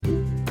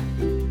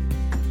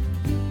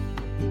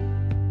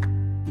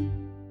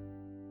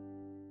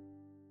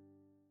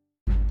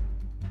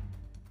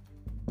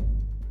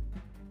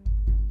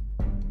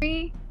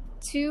3,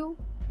 2,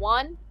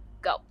 1,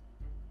 go.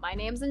 My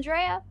name's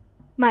Andrea.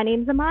 My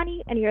name's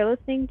Amani, and you're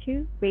listening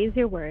to Raise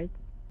Your Words.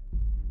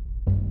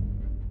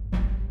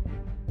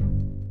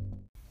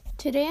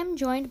 Today I'm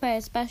joined by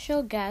a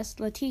special guest,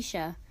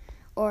 Latesha,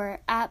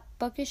 or at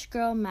Bookish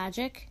Girl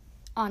Magic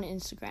on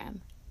Instagram.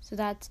 So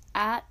that's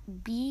at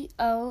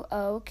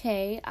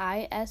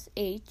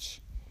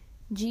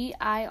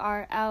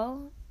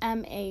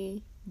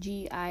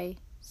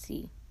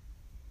BOOKISHGIRLMAGIC.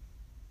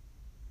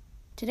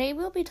 Today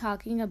we'll be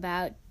talking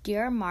about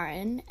Dear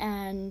Martin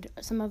and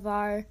some of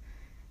our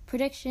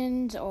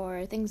predictions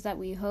or things that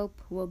we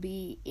hope will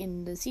be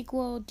in the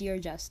sequel, Dear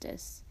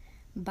Justice,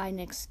 by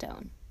Nick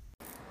Stone.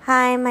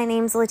 Hi, my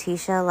name's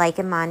Latesha. Like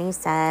Amani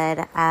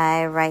said,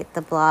 I write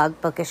the blog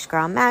Bookish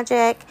Girl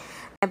Magic.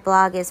 My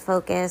blog is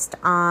focused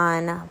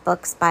on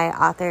books by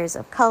authors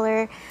of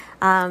color,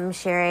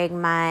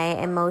 sharing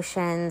my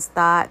emotions,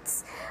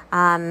 thoughts,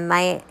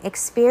 my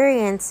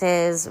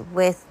experiences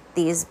with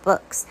these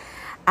books.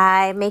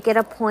 I make it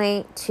a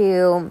point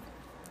to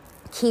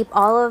keep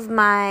all of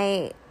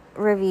my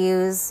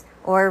reviews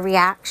or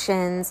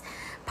reactions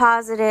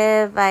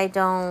positive. I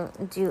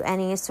don't do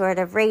any sort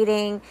of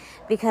rating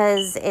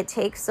because it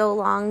takes so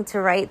long to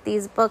write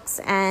these books,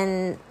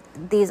 and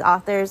these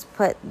authors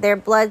put their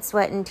blood,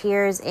 sweat, and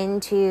tears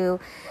into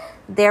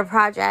their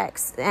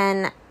projects,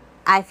 and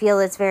I feel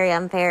it's very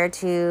unfair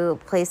to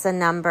place a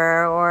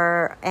number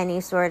or any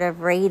sort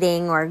of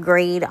rating or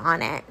grade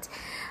on it.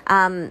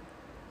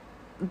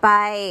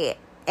 By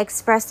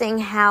expressing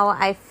how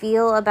I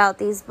feel about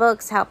these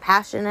books, how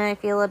passionate I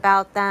feel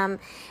about them,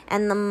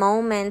 and the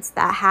moments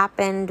that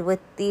happened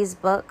with these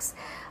books,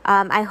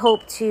 I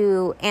hope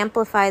to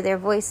amplify their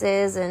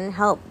voices and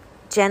help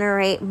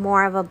generate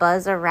more of a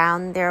buzz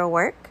around their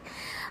work,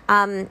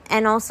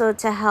 and also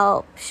to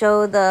help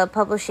show the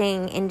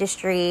publishing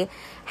industry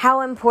how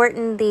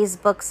important these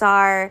books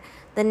are,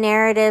 the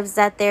narratives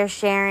that they're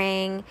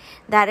sharing,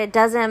 that it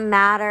doesn't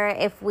matter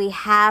if we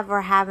have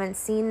or haven't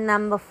seen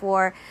them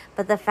before,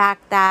 but the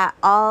fact that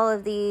all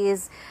of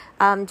these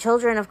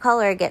children of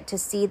color get to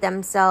see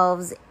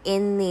themselves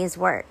in these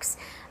works.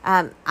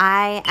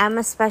 I am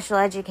a special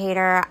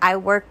educator. I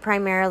work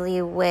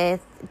primarily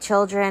with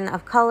children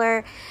of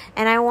color,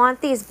 and I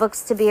want these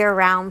books to be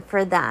around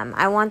for them.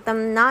 I want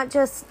them not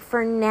just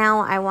for now,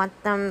 I want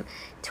them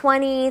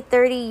 20,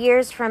 30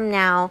 years from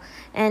now.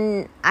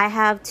 And I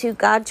have 2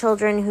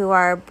 godchildren who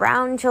are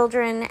brown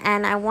children,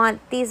 and I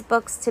want these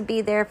books to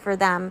be there for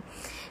them.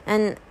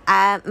 And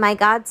my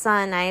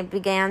godson, I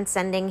began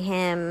sending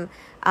him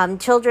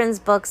children's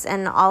books,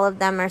 and all of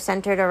them are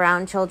centered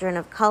around children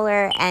of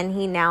color, and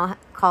he now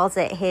calls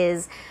it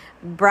his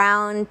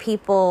Brown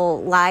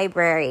People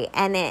Library,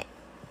 and it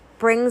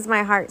brings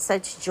my heart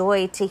such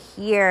joy to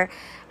hear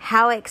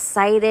how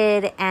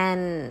excited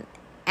and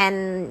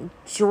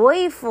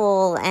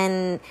joyful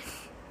and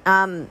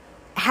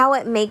how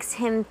it makes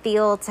him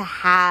feel to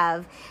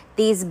have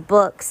these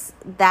books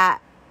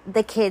that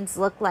the kids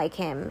look like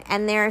him.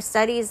 And there are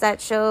studies that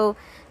show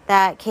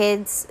that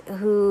kids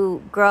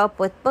who grow up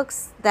with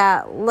books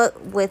that look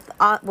with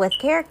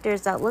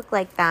characters that look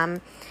like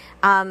them,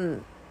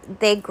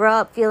 they grow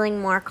up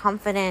feeling more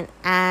confident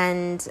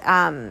and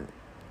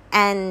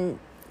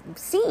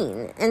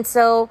seen. And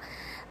so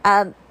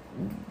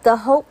the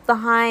hope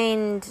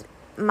behind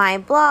my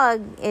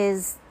blog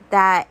is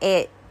that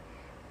it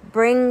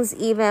brings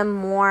even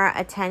more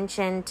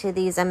attention to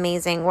these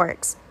amazing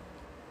works.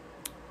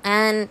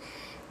 And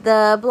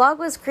the blog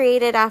was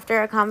created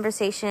after a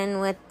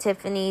conversation with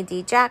Tiffany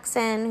D.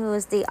 Jackson, who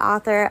is the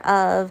author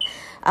of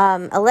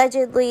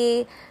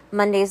Allegedly,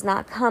 Monday's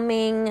Not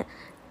Coming,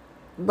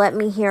 Let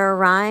Me Hear a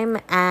Rhyme,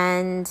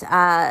 and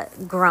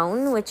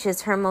Grown, which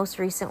is her most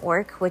recent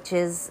work, which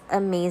is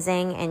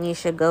amazing, and you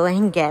should go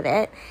and get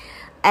it.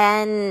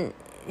 And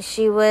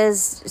she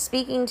was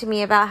speaking to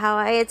me about how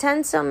I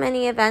attend so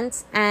many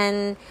events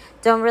and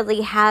don't really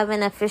have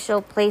an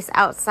official place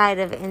outside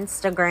of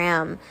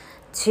Instagram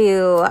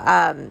to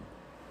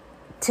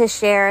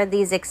share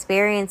these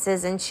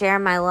experiences and share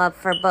my love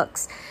for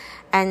books.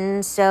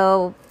 And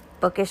so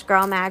Bookish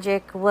Girl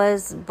Magic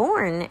was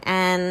born,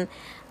 and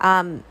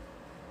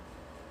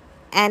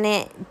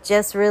it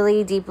just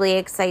really deeply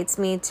excites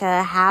me to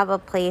have a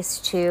place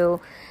to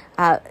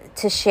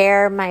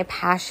share my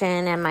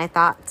passion and my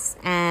thoughts,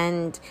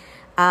 and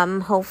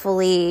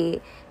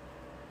hopefully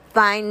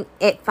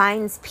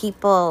finds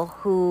people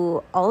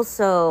who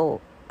also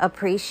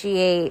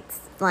appreciate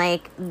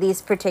like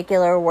these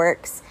particular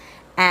works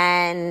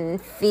and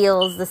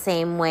feels the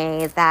same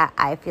way that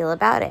I feel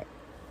about it.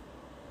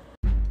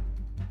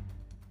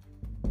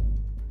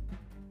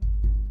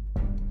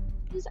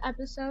 This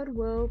episode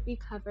will be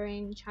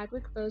covering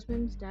Chadwick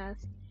Boseman's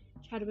death,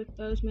 Chadwick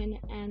Boseman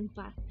and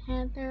Black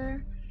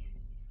Panther,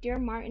 Dear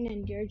Martin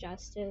and Dear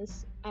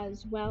Justice,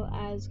 as well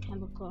as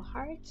Chemical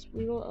Hearts.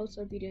 We will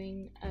also be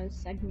doing a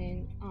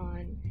segment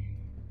on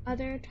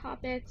other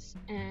topics,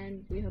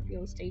 and we hope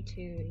you'll stay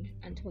tuned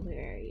until the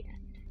very end.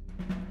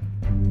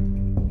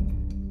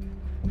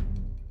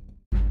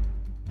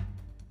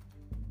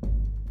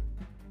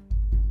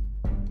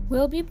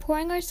 We'll be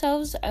pouring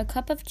ourselves a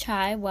cup of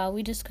chai while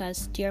we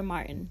discuss Dear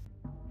Martin.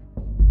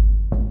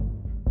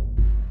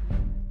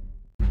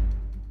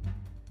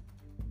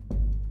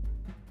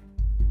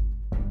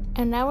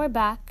 And now we're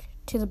back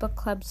to the book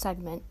club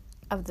segment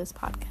of this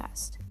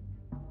podcast.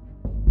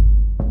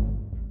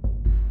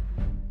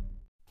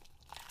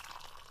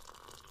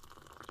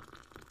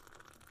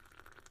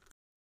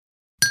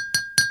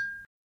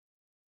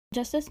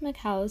 Justice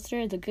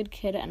McAllister is a good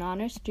kid, an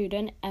honor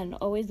student, and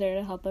always there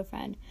to help a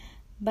friend.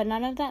 But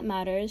none of that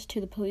matters to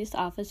the police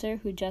officer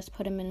who just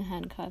put him in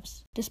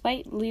handcuffs.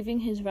 Despite leaving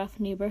his rough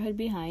neighborhood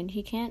behind,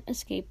 he can't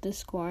escape the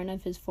scorn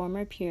of his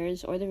former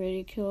peers or the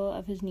ridicule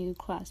of his new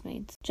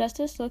classmates.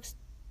 Justice looks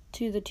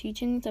to the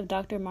teachings of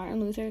Dr. Martin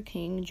Luther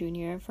King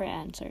Jr. for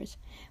answers.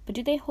 But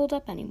do they hold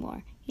up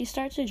anymore? He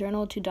starts a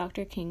journal to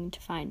Dr. King to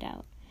find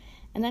out.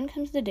 And then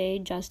comes the day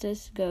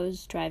Justice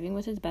goes driving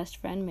with his best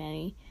friend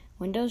Manny.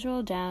 Windows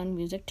rolled down,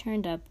 music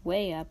turned up,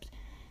 way up,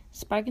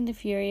 sparking the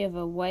fury of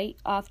a white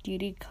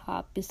off-duty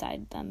cop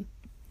beside them.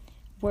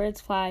 Words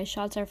fly,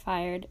 shots are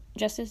fired,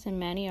 Justice and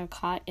Manny are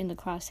caught in the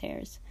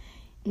crosshairs.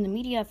 In the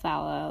media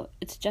fallout,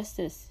 it's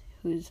Justice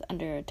who's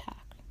under attack.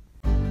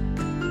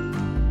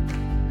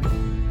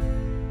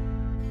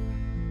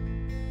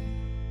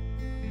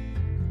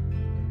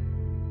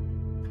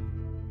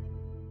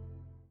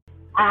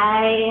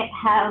 I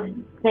have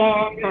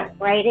been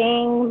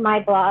writing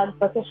my blog,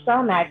 Bookish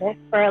Girl Magic,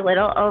 for a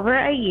little over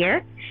a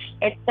year.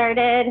 It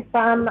started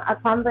from a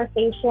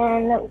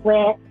conversation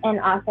with an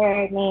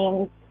author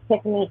named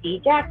Tiffany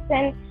D.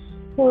 Jackson,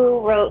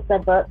 who wrote the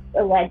book,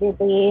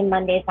 allegedly,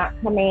 Monday's Not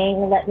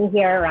Coming, Let Me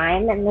Hear a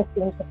Rhyme, and this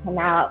seems to come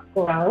out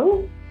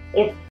grown.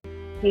 If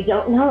you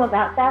don't know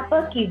about that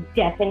book, you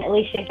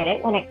definitely should get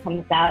it when it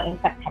comes out in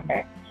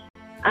September.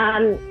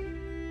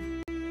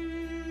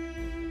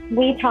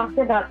 We talked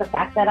about the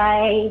fact that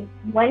I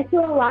went to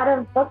a lot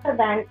of book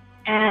events,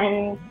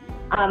 and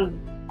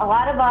a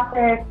lot of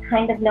authors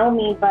kind of know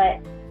me, but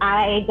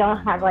I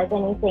don't have like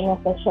anything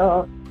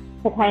official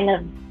to kind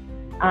of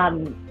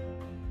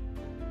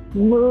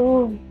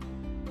move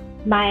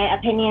my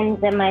opinions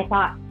and my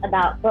thoughts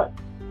about books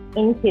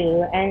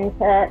into, and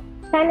to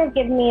kind of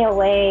give me a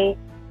way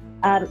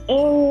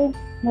in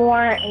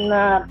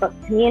the book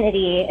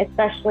community,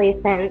 especially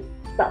since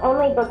the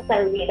only books I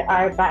read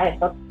are by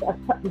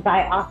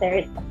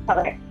authors of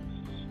color.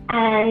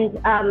 And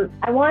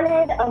I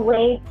wanted a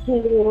way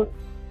to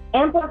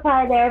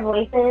amplify their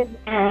voices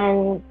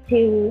and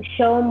to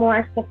show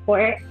more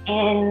support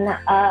in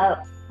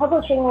a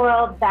publishing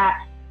world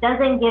that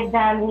doesn't give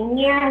them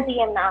near the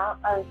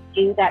amount of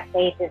due that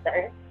they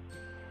deserve.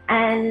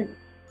 And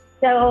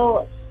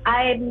so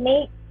I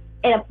make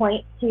it a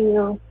point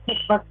to pick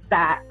books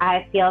that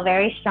I feel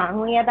very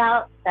strongly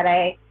about, that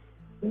I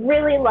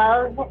really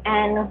love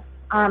and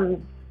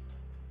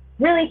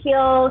really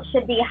feel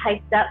should be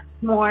hyped up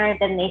more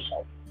than they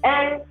should.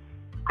 And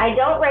I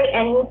don't write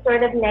any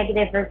sort of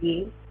negative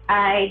reviews.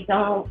 I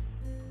don't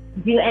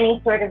do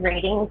any sort of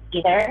ratings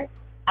either.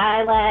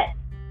 I let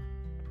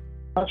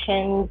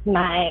emotions,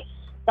 my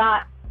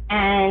thoughts,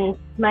 and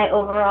my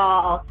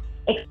overall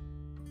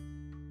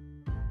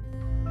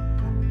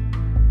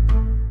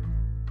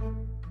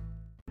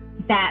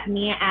that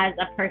me as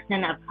a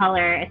person of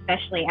color,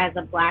 especially as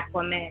a Black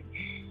woman,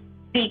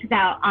 speaks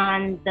out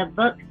on the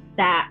books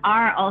that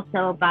are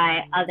also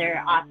by other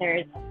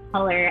authors of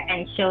color,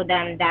 and show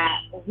them that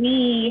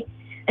we,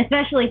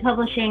 especially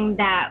publishing,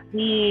 that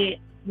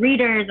we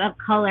readers of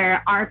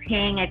color are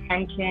paying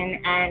attention,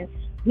 and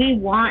we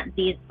want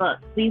these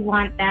books. We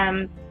want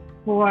them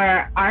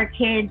for our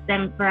kids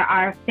and for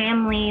our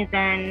families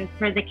and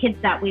for the kids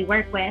that we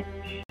work with.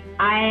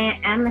 I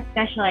am a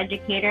special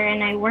educator,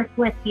 and I work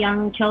with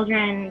young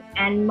children,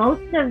 and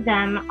most of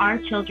them are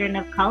children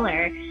of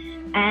color.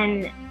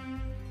 And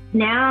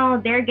now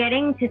they're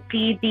getting to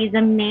see these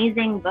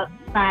amazing books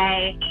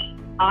by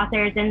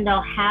authors, and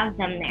they'll have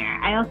them there.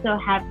 I also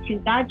have two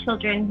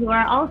godchildren who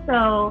are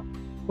also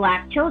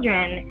Black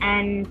children,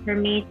 and for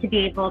me to be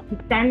able to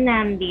send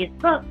them these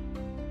books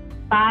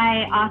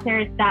by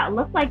authors that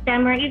look like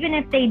them, or even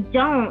if they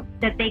don't,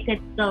 that they could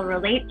still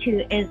relate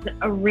to, is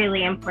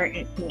really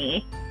important to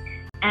me.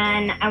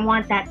 And I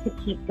want that to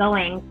keep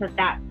going, so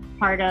that's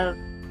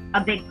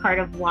a big part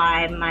of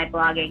why my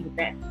blog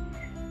exists.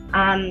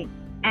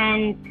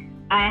 And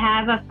I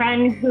have a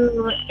friend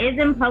who is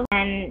in public,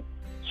 and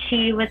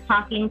she was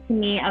talking to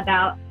me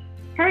about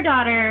her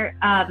daughter,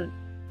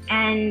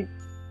 and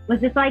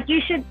was just like, you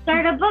should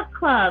start a book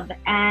club,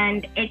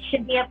 and it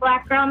should be a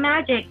Black Girl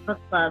Magic book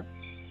club.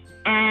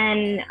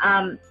 And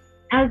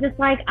I was just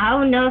like, I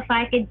don't know if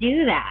I could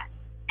do that.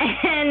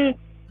 And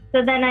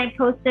so then I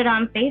posted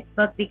on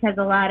Facebook, because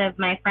a lot of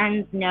my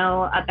friends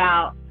know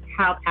about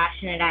how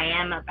passionate I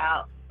am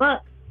about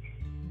books.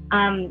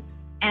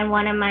 And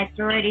one of my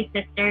sorority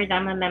sisters,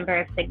 I'm a member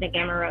of Sigma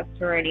Gamma Rho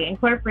Sorority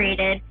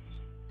Incorporated,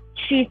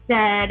 she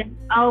said,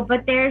 oh,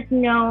 but there's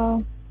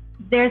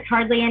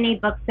hardly any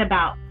books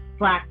about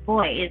Black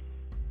boys.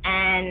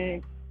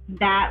 And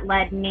that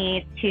led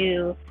me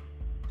to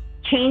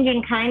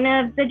changing kind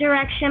of the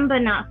direction, but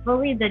not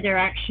fully the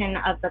direction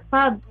of the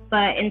club.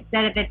 But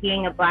instead of it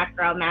being a Black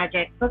Girl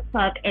Magic book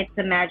club, it's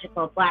a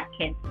Magical Black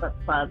Kids book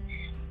club.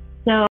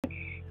 So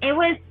it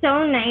was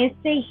so nice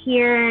to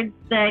hear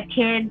the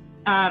kids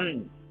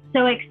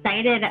so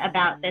excited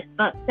about this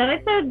book. So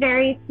it's a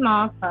very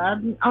small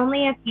club,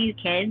 only a few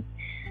kids.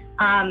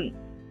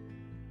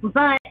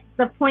 But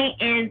the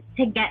point is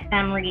to get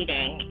them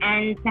reading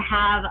and to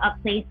have a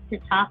place to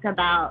talk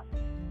about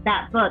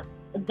that book.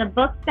 The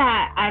books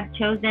that I've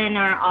chosen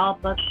are all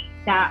books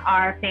that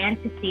are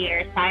fantasy or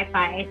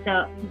sci-fi.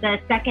 So the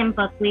second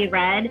book we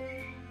read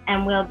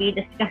and we'll be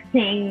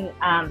discussing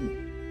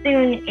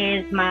soon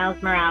is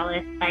Miles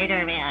Morales'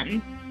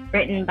 Spider-Man,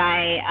 written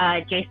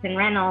by Jason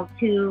Reynolds,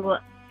 who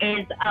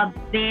is a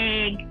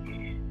big,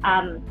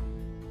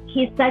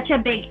 he's such a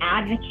big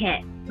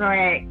advocate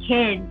for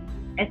kids,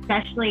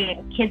 especially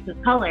kids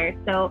of color.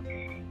 So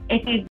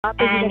if you,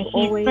 and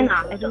he's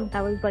phenomenal. I think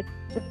that was like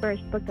the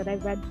first book that I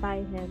read by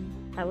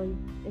him. That was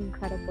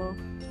incredible.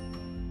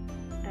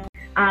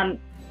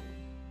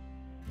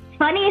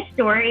 Funny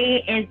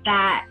story is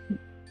that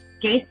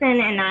Jason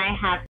and I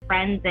have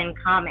friends in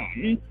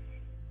common.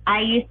 I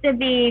used to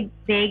be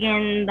big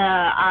in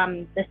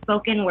the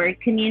spoken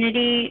word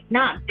community.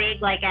 Not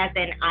big like as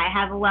in I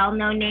have a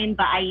well-known name,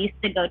 but I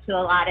used to go to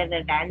a lot of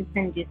events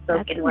and do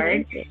spoken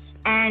word.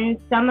 And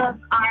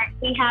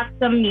we have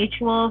some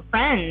mutual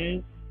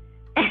friends.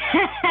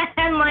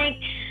 And like,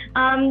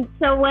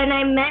 so when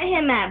I met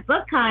him at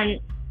BookCon,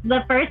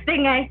 the first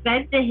thing I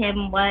said to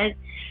him was,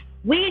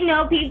 we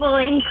know people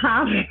in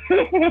common.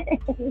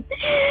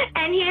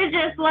 And he was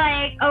just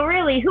like, oh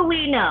really, who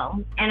we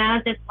know? And I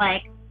was just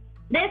like,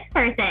 this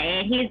person.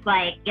 And he's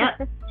like,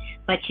 yep,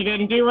 but you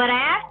didn't do what I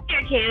asked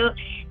you to.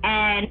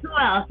 And who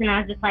else? And I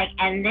was just like,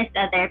 and this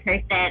other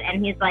person.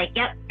 And he's like,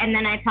 yep. And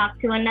then I talked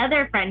to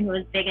another friend who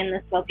was big in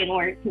the spoken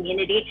word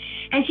community,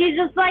 and she's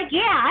just like,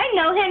 yeah, I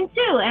know him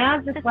too. And I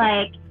was just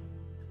like,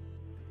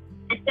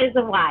 this is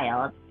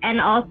wild. And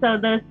also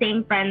those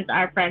same friends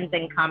are friends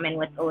in common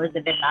with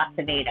Elizabeth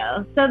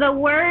Acevedo. So the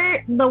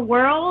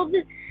world,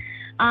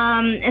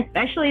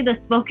 especially the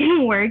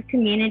spoken word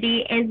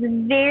community, is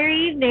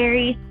very,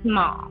 very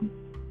small.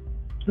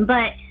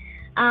 But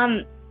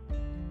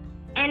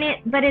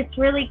it's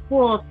really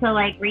cool to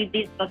like read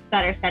these books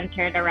that are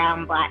centered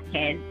around Black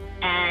kids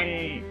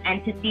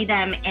and to see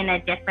them in a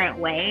different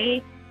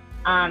way.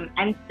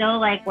 I'm still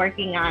like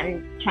working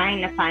on trying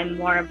to find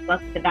more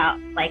books about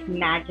like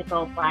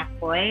magical Black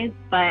boys,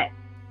 but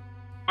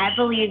I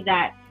believe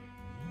that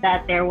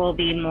there will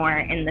be more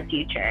in the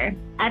future.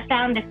 I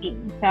found a few,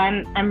 so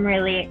I'm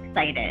really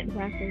excited.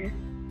 Exactly.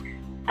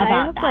 About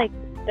I hope that. like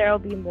there will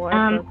be more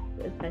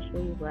books,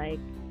 especially like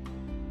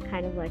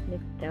kind of like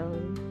Nick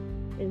Stone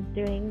is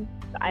doing.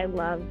 I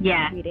love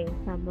reading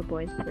from a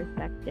boy's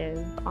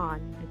perspective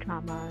on the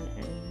trauma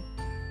and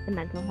the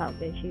mental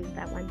health issues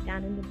that went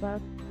down in the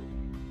book.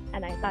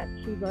 And I thought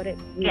she wrote it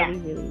really,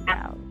 really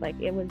well. Like,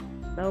 it was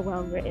so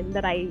well written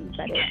that I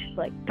read it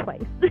like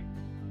twice.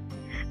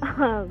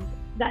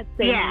 That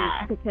same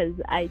week, because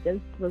I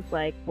just was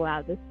like,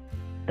 wow,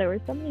 there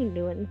were so many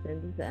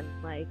nuances and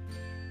like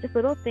just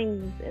little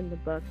things in the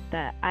book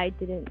that I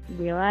didn't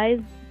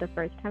realize the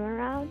first time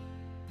around.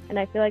 And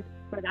I feel like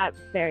for that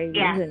very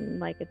reason,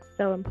 like, it's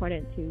so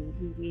important to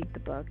reread the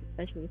book,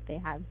 especially if they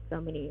have so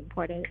many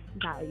important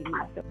values.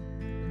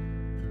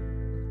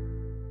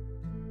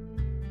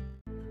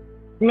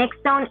 Nick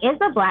Stone is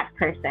a Black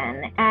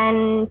person,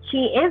 and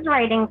she is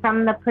writing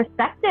from the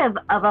perspective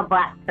of a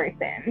Black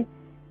person.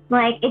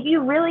 Like, if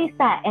you really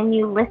sat and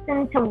you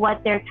listened to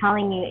what they're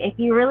telling you, if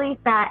you really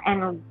sat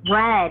and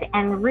read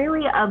and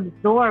really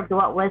absorbed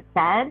what was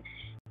said,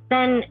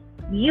 then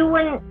you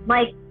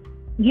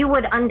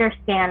would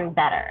understand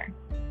better.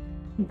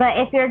 But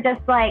if you're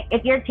just like,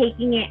 if you're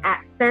taking it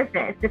at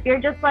surface, if you're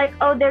just like,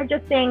 oh, they're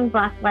just saying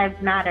Black Lives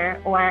Matter,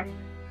 or,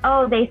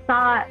 oh, they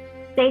saw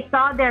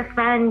their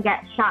friend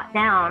get shot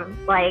down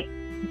like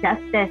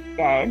Justice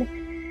did,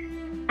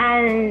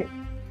 and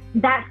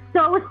that's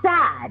so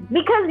sad,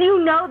 because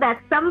you know that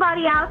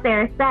somebody out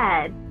there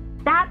said,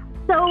 that's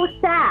so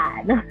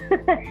sad.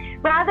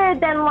 Rather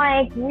than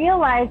like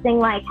realizing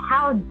like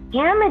how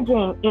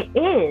damaging it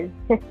is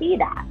to see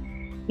that.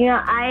 You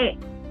know,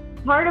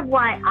 part of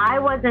why I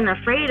wasn't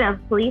afraid of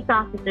police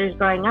officers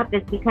growing up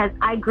is because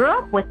I grew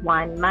up with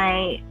one.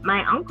 My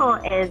uncle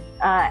is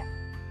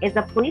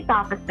a police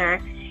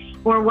officer,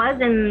 or was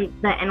in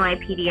the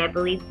NYPD. I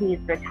believe he's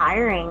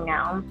retiring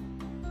now.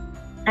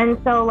 And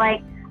so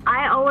like,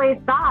 I always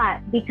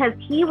thought, because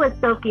he was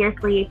so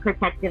fiercely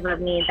protective of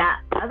me,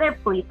 that other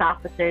police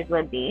officers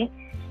would be.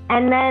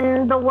 And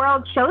then the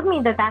world showed me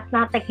that that's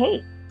not the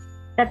case.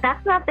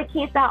 That's not the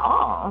case at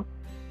all.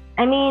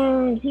 I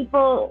mean,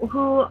 people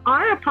who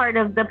are a part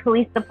of the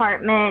police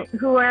department,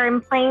 who are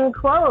in plain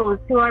clothes,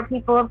 who are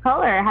people of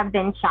color, have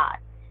been shot.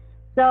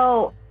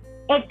 So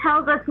it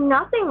tells us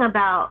nothing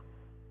about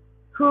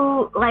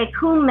who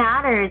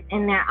matters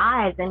in their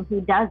eyes and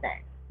who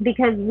doesn't,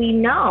 because we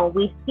know,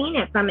 we've seen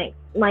it from it,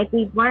 like,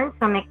 we've learned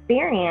from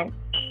experience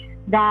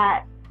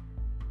that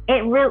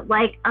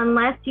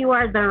unless you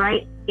are the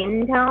right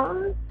skin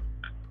tone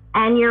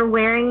and you're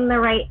wearing the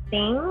right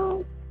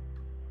things,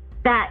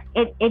 that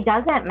it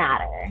doesn't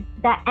matter,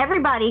 that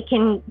everybody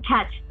can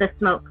catch the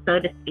smoke, so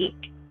to speak.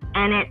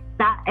 And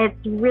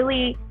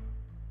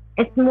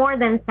it's more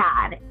than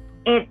sad.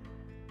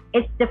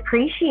 It's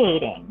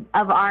depreciating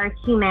of our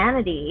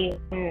humanity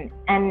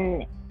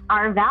and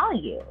our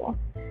value.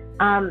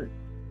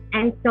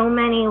 And so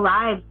many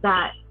lives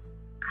that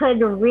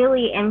could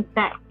really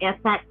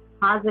affect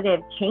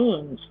positive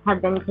change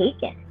have been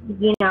taken,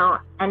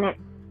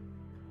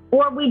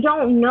 or we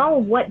don't know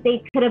what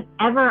they could have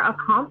ever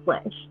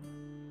accomplished.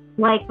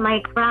 Like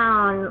Mike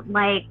Brown,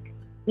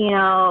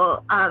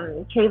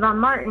 Trayvon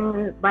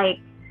Martin,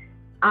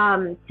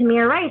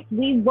 Tamir Rice,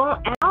 we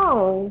won't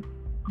know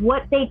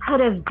what they could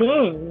have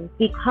been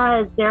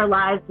because their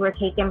lives were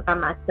taken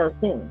from us so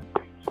soon.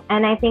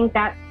 And I think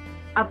that's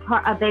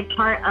a big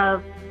part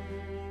of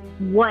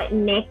what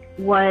Nick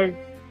was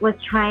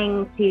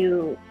trying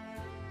to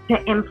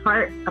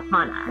impart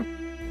upon us.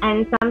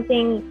 And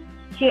something,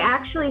 she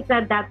actually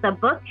said that the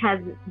book has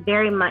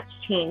very much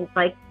changed.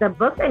 Like, the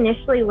book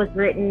initially was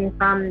written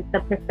from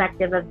the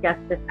perspective of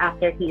Justice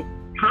after he's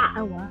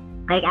passed,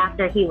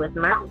 after he was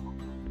murdered.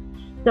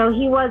 So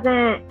he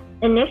wasn't,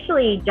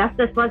 initially,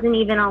 Justice wasn't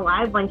even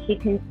alive when she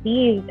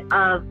conceived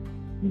of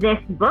this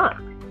book.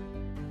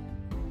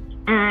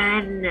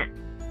 And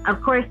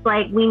of course,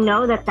 we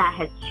know that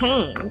has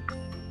changed.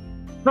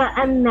 But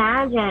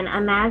imagine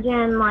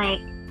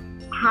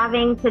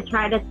having to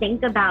try to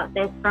think about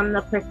this from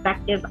the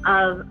perspective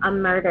of a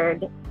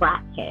murdered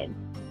Black kid.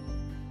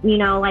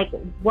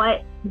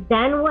 What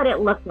it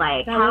looked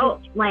like?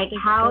 What it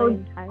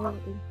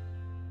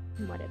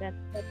ended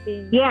up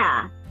being.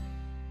 Yeah.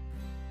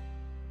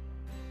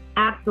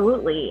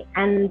 Absolutely.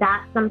 And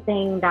that's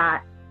something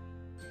that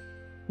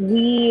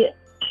we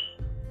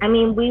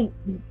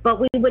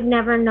would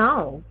never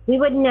know. We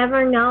would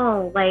never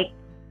know,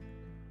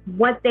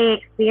 what they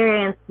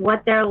experienced,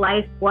 what their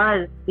life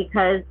was,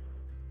 because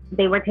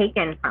they were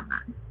taken from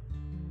us.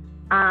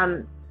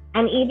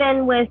 And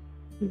even with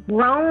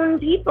grown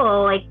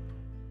people,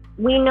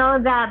 we know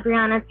that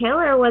Breonna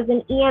Taylor was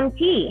an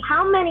EMT.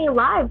 How many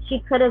lives she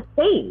could have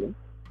saved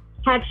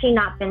had she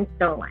not been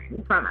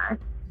stolen from us?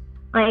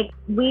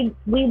 We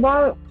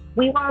won't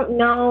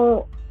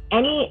know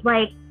any.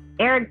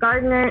 Eric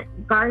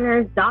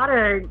Gardner's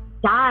daughter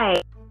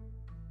died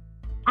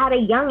at a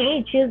young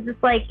age. She was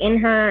just in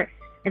her,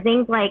 I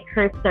think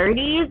her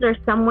 30s or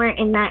somewhere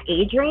in that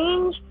age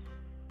range.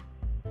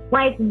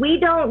 We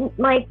don't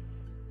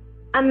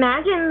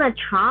imagine the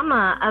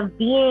trauma of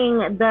being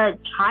the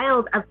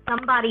child of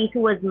somebody who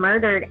was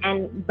murdered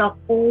and the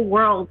whole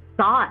world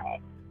saw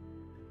it.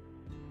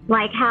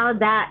 How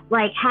that,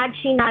 had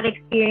she not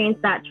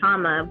experienced that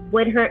trauma,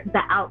 would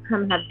the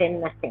outcome have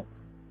been the same?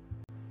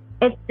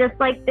 It's just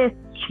this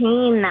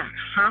chain that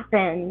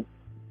happens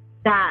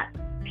that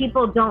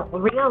people don't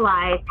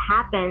realize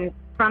happens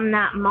from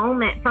that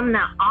moment, from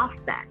that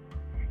offset.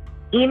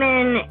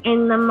 Even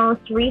in the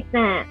most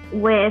recent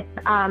with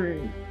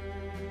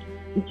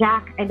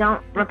Jack, I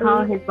don't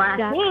recall his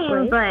last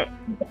name, but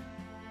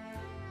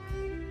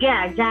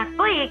yeah, Jack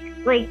Blake,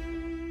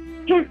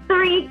 his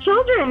 3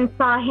 children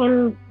saw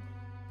him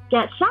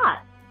get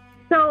shot.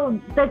 So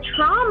the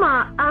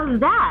trauma of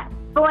that,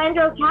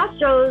 Philando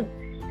Castro's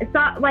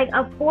saw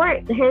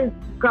his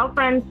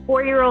girlfriend's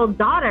 4-year-old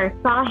daughter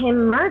saw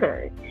him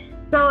murdered.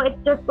 So it's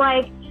just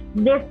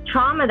this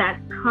trauma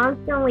that's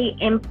constantly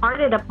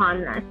imparted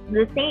upon us.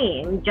 The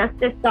same.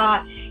 Justice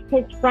saw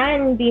his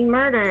friend be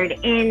murdered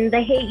in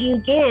The Hate U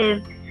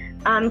Give.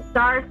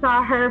 Star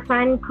saw her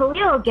friend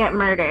Khalil get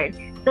murdered.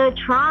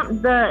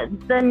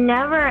 The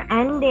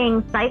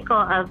never-ending cycle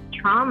of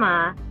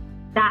trauma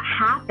that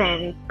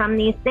happens from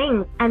these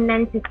things, and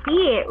then to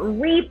see it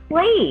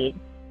replayed,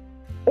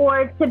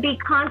 or to be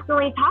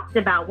constantly talked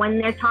about when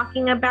they're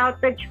talking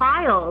about the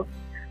trials.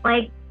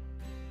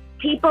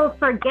 People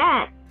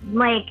forget,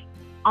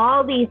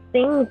 all these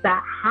things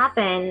that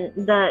happen,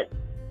 the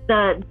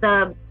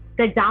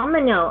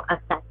domino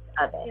effect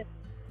of it.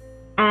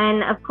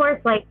 And of course,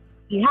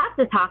 you have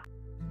to talk.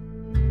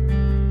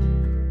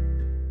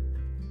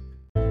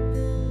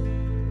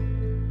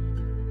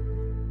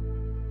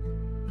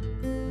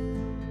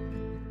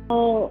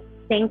 People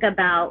think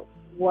about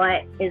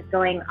what is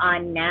going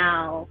on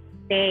now.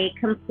 They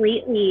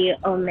completely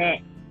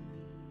omit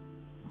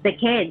the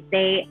kids.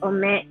 They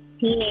omit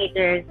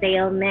teenagers. They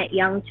omit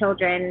young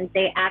children.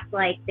 They act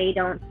like they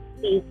don't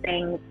see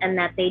things and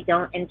that they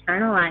don't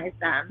internalize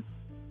them,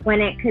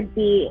 when it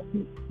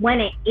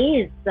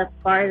is the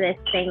farthest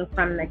thing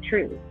from the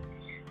truth.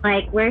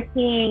 We're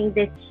seeing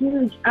this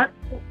huge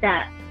uptick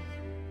that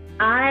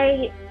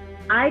I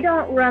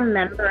don't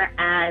remember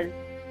as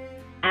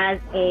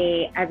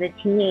a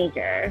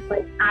teenager.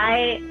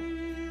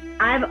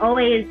 I've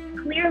always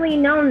clearly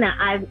known that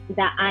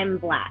I'm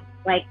Black.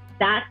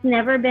 That's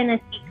never been a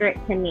secret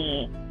to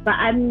me. But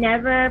I've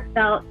never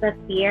felt the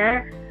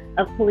fear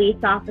of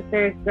police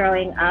officers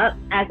growing up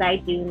as I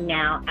do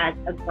now as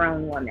a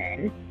grown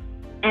woman.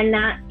 And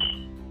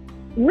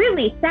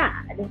really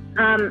sad.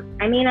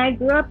 I mean, I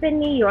grew up in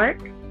New York,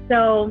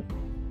 so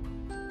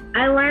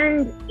I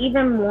learned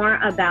even more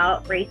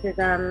about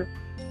racism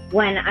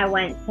when I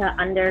went to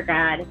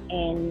undergrad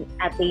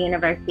at the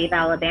University of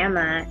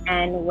Alabama,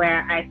 and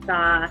where I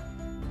saw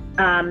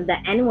the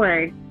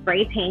N-word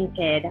spray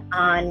painted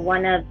on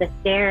one of the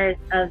stairs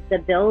of the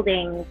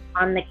buildings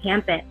on the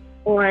campus,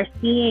 or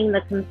seeing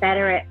the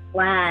Confederate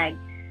flag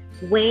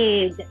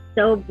waved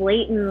so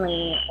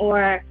blatantly,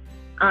 or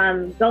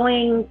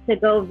going to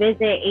go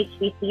visit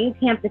HBCU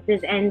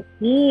campuses and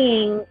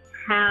seeing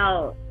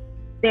how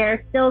there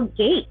are still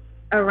gates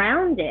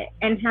around it,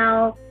 and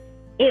how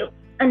it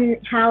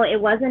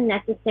was a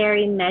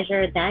necessary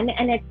measure then,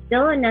 and it's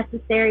still a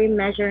necessary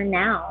measure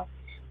now,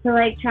 to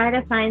like try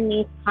to find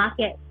these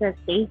pockets of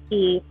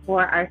safety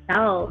for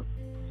ourselves,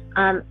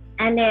 and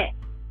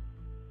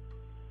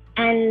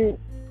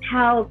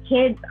how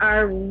kids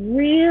are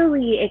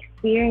really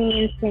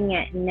experiencing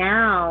it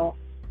now,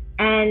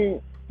 and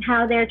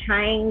how they're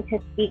trying to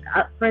speak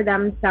up for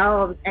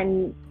themselves,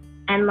 and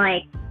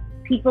like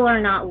people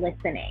are not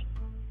listening.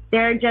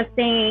 They're just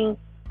saying,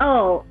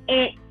 oh,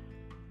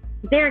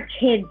 they're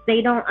kids,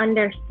 they don't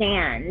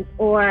understand,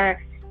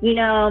 or, you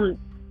know,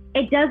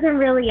 it doesn't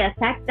really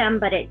affect them,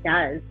 but it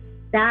does.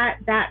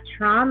 That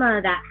trauma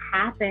that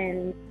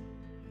happens,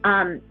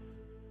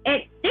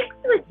 it sticks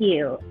with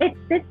you. It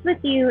sticks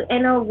with you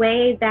in a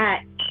way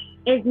that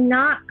is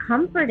not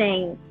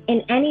comforting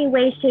in any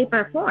way, shape,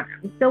 or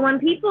form. So when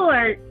people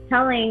are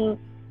telling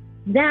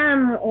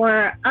them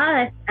or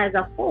us as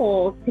a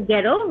whole to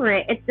get over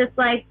it, it's just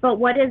like, but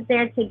what is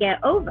there to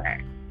get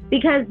over?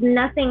 Because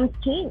nothing's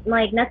changed,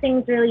 like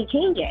nothing's really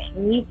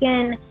changing. You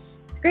can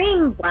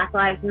scream Black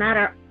Lives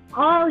Matter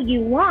all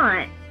you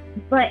want,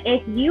 but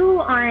if you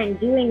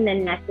aren't doing the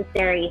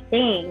necessary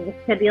things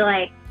to be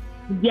like,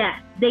 yes,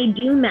 they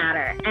do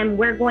matter, and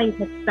we're going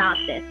to stop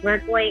this. We're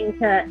going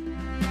to...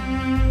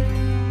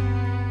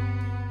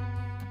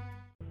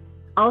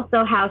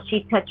 Also, how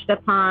she touched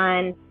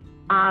upon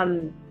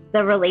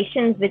the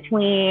relations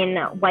between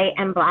white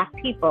and Black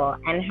people,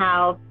 and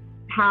how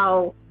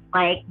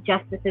like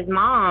Justice's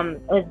mom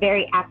was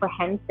very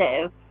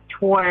apprehensive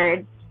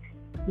towards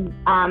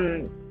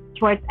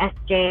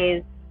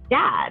SJ's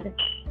dad,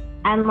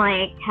 and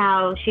like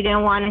how she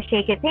didn't want to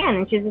shake his hand,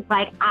 and she's just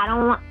like,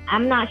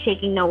 I'm not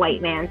shaking no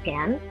white man's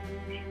hand.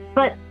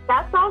 But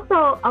that's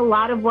also a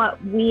lot of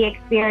what we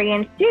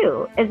experience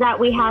too, is that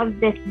we have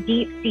this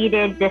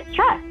deep-seated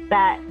distrust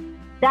that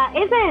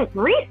isn't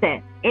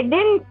recent. It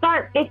didn't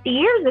start 50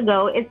 years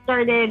ago. It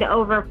started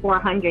over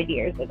 400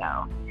 years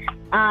ago.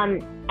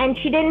 And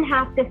she didn't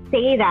have to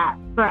say that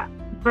for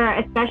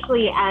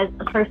especially as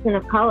a person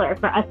of color,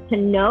 for us to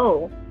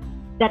know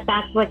that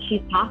that's what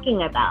she's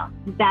talking about.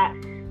 That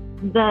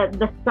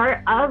the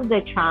start of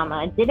the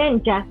trauma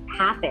didn't just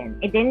happen.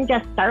 It didn't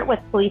just start with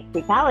police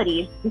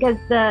brutalities, because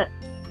the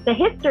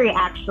history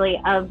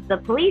actually of the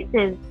police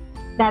is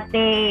that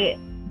they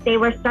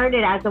were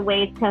started as a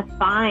way to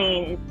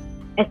find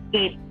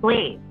escaped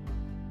slaves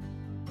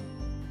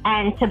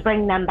and to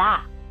bring them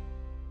back.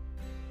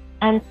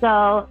 And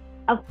so,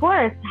 of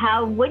course,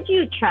 how would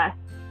you trust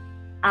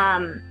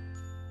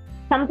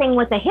something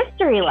with a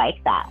history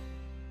like that,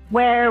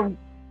 where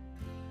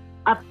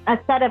a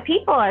set of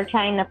people are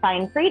trying to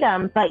find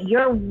freedom, but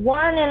your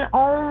one and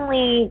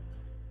only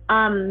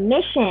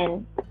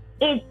mission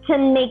is to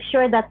make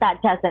sure that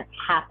doesn't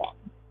happen.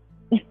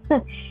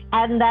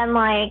 and then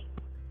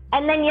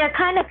you're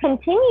kind of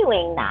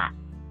continuing that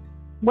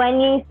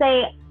when you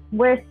say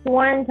we're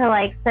sworn to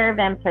like serve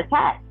and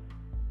protect,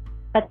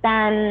 but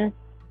then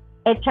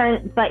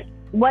but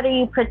what are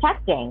you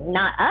protecting?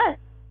 Not us.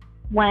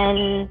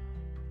 When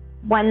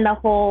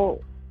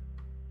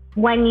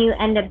you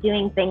end up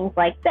doing things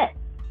like this,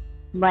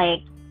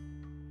 like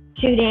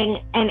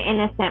shooting an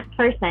innocent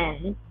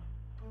person,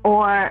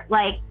 or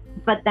like,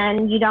 but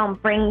then you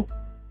bring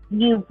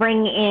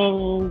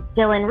in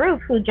Dylan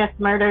Roof, who just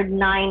murdered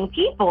 9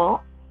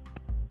 people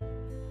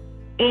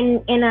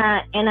in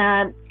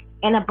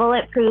a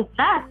bulletproof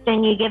vest,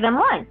 and you give him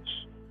lunch.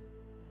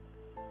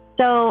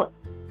 So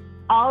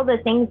all the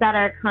things that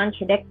are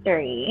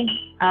contradictory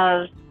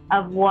of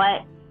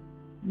what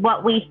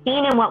we've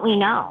seen and what we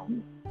know.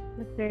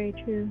 That's very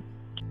true.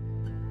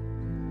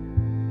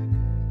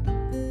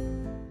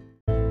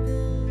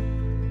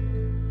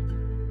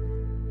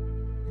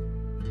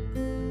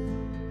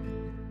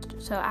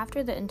 So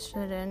after the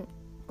incident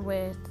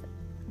with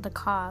the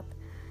cop,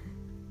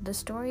 the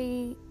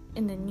story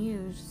in the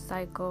news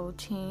cycle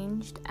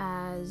changed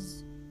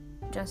as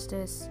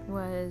justice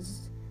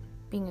was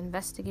being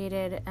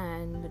investigated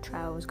and the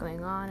trial was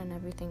going on and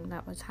everything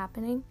that was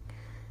happening.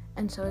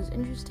 And so it was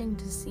interesting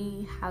to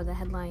see how the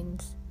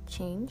headlines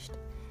changed,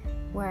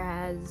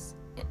 whereas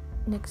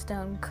Nick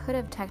Stone could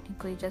have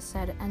technically just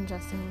said, and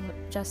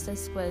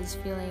Justice was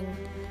feeling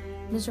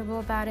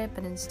miserable about it,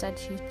 but instead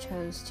she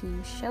chose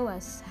to show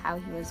us how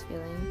he was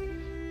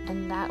feeling,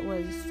 and that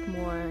was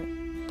more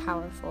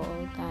powerful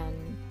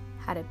than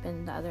had it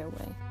been the other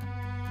way.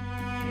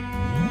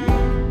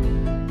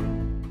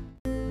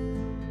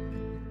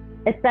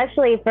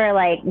 especially for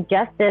like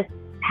Justice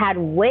had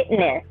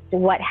witnessed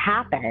what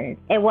happened.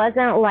 It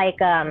wasn't like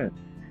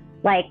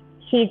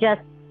he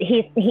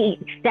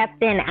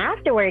stepped in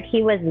afterward.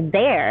 He was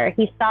there.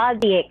 He saw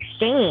the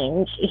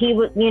exchange. He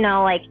was, you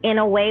know, like in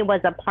a way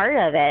was a part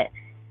of it.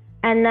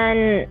 And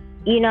then,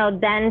 you know,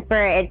 then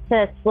for it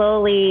to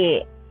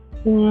slowly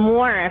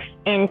morph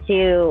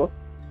into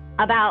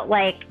about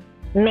like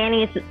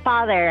Manny's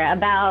father,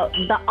 about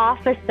the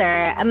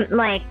officer,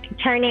 like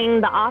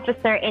turning the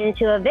officer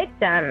into a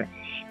victim.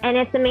 And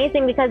it's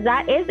amazing because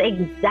that is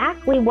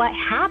exactly what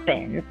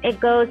happens. It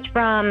goes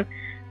from,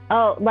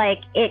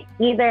 like it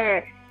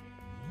either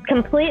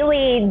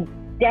completely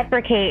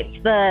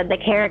deprecates the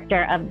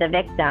character of the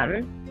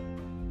victim,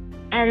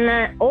 and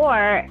then,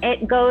 or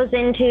it goes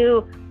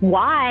into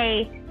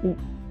why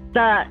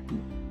the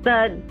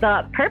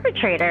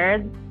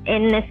perpetrator,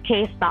 in this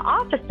case the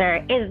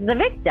officer, is the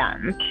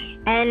victim.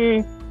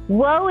 And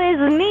woe is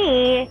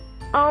me,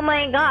 oh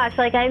my gosh,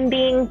 like I'm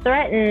being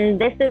threatened,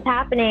 this is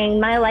happening,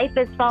 my life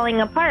is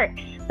falling apart.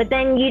 But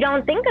then they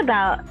don't think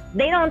about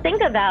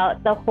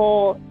the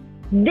whole,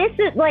 this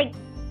is like,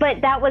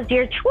 but that was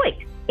your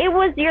choice. It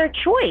was your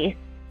choice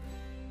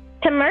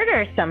to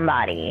murder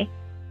somebody.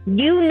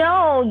 You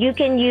know you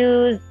can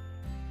use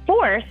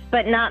force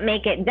but not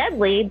make it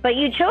deadly, but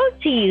you chose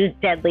to use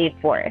deadly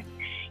force.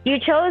 You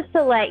chose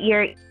to let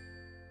your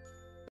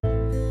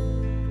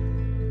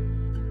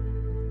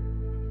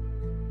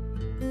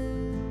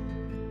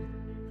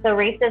the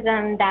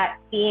racism that's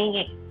being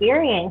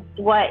experienced,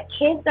 what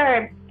kids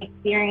are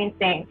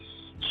experiencing.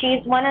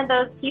 She's one of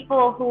those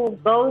people who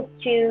goes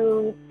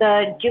to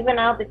the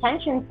juvenile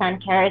detention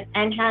centers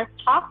and has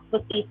talks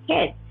with these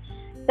kids.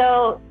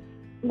 So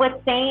with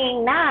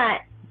saying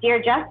that,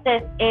 Dear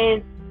Justice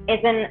is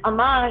an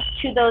homage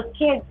to those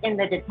kids in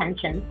the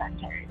detention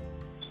centers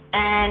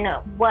and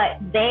what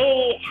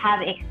they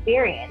have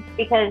experienced.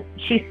 Because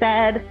she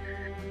said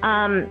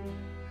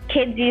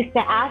kids used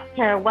to ask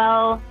her,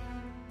 well,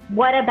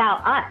 what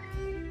about us?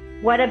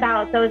 What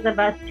about those of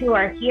us who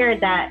are here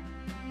that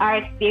are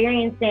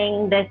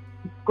experiencing this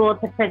school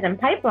to prison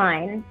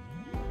pipeline?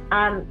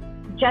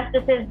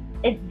 Justice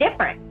is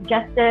different.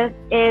 Justice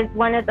is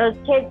one of those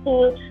kids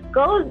who's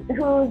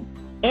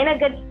in a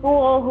good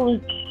school, who's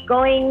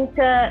going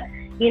to,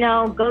 you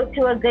know, go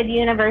to a good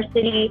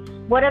university.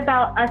 What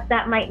about us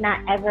that might not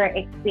ever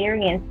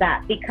experience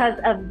that because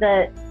of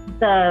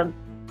the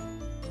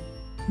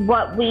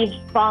what we've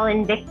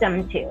fallen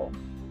victim to?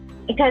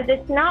 Because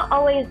it's not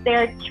always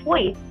their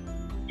choice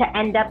to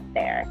end up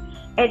there.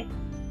 It's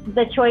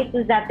the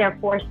choices that they're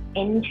forced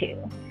into,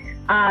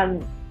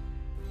 and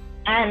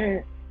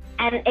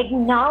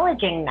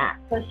acknowledging that.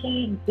 So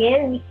she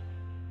gives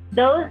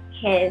those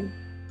kids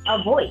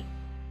a voice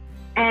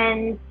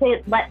and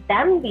to let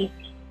them be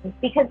seen.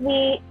 Because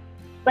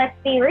let's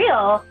be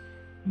real,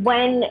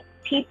 when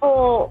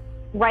people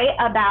write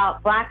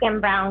about Black and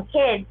brown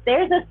kids,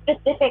 there's a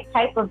specific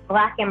type of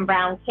Black and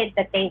brown kid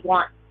that they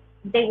want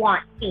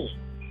seen.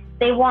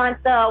 They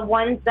want the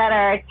ones that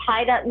are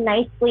tied up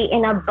nicely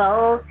in a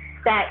bow,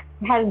 that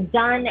has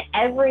done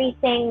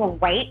everything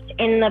right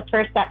in the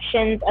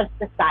perceptions of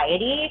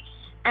society,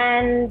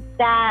 and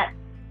that,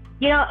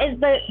 you know, is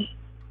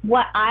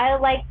what I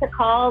like to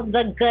call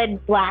the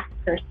good Black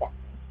person.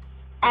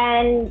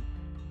 And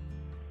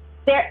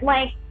they're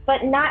like,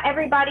 but not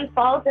everybody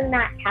falls in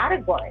that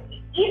category.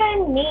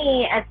 Even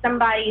me, as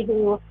somebody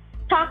who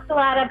talks a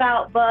lot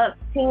about books,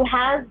 who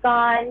has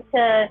gone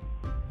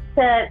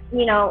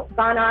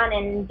gone on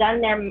and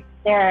done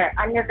their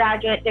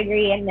undergraduate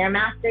degree and their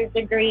master's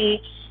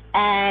degree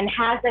and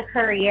has a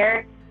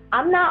career,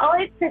 I'm not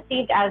always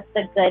perceived as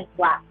the good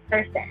Black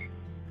person.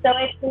 So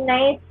it's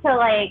nice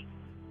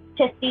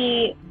to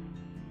see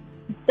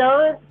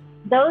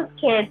those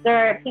kids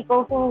or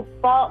people who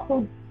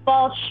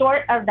fall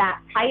short of that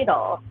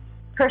title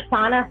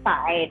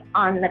personified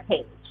on the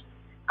page.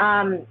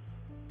 And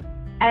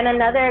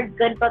another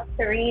good book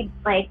to read,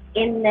 like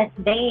in this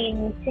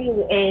vein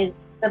too, is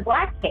The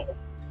Black Kid,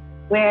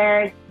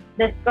 where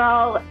this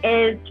girl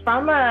is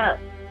from a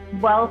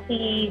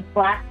wealthy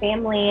Black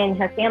family and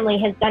her family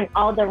has done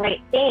all the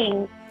right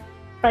things,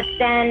 but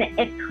then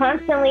it's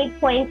constantly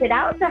pointed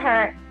out to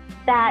her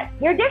that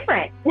you're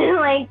different.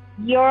 Like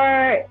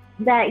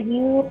that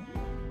you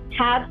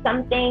have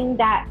something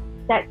that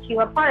sets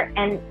you apart,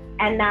 and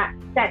that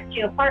sets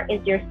you apart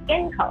is your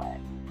skin color.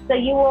 So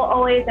you will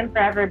always and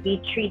forever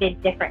be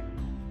treated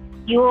differently.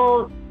 You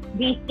will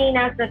be seen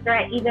as the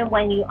threat even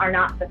when you are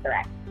not the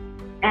threat.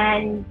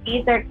 And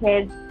these are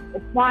kids.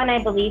 Quan,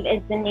 I believe,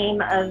 is the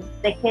name of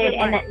the kid,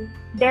 and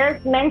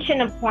there's mention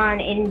of Quan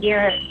in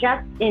Dear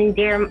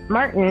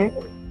Martin,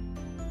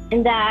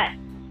 in that,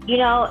 you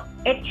know,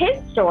 it's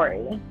his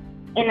story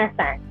in a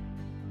sense,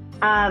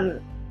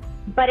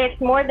 but it's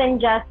more than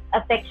just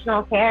a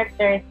fictional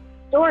character's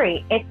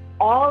story. It's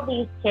all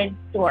these kids'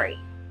 stories.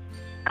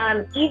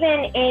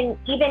 Even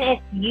if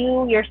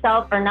you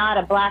yourself are not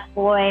a Black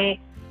boy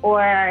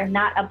or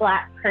not a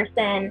Black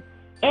person,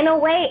 in a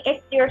way,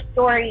 it's your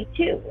story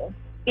too.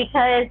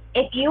 Because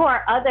if you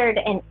are othered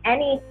in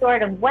any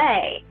sort of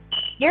way,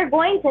 you're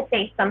going to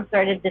face some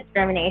sort of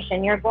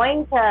discrimination. You're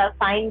going to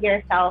find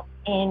yourself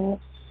in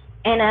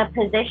a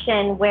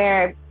position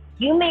where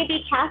you may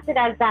be casted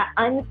as that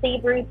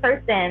unsavory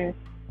person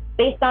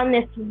based on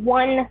this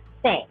one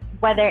thing,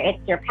 whether it's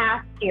your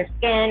past, your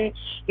skin,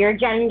 your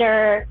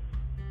gender,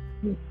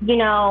 you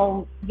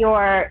know,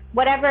 your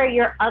whatever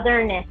your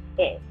otherness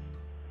is.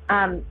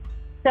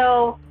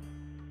 So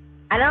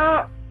I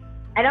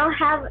don't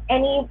have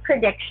any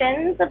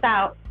predictions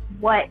about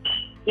what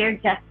Dear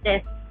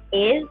Justice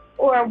is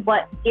or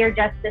what Dear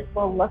Justice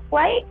will look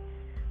like,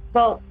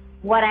 but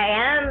what I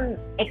am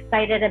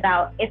excited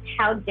about is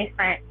how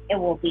different it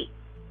will be,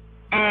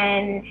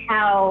 and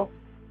how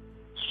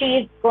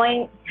she's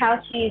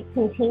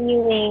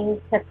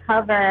continuing to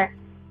cover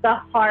the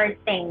hard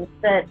things,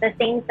 the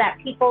things that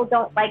people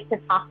don't like to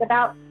talk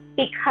about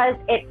because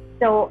it's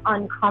so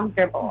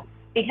uncomfortable,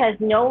 because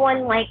no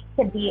one likes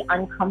to be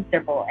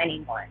uncomfortable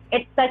anymore.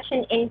 It's such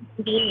an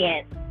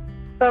inconvenience.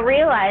 But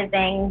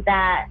realizing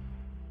that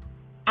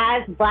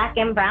as Black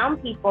and brown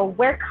people,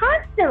 we're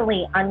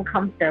constantly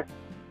uncomfortable.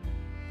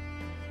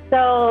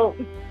 So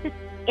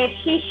if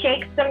she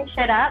shakes some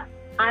shit up,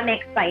 I'm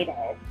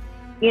excited.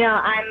 You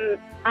know,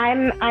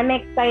 I'm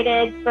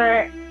excited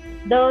for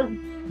those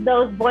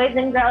boys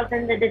and girls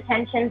in the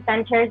detention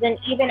centers, and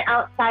even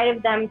outside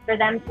of them, for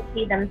them to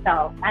see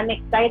themselves. I'm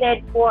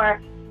excited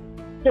for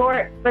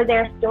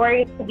their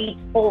stories to be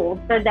told,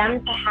 for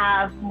them to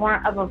have more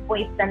of a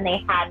voice than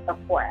they had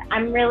before.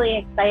 I'm really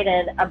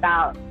excited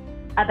about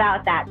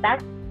that.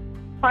 That's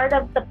part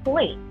of the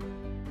point,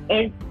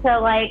 is to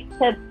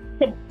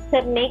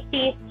make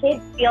these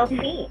kids feel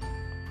seen.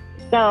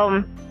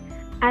 So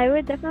I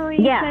would definitely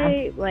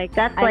say,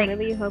 I'm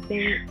really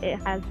hoping it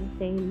has the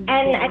same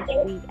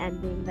sweet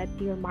ending that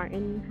Dear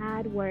Martin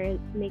had, where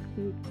it makes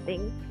you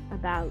think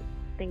about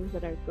things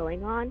that are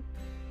going on,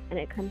 and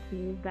it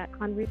continues that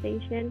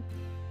conversation.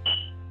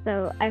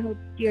 So I hope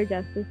Dear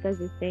Justice does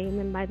the same,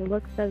 and by the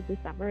looks of the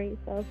summary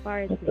so far,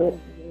 it's making me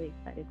really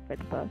excited for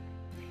the book.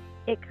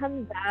 It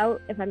comes out,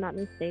 if I'm not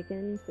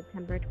mistaken,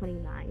 September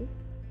 29th,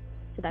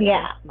 so that's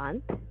next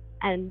month,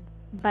 and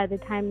by the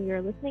time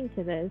you're listening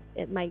to this,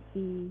 it might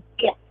be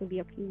maybe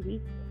a few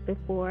weeks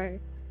before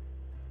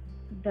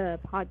the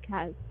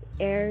podcast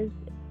airs,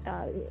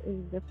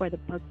 before the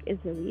book is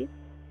released.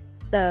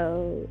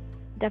 So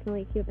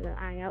definitely keep an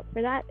eye out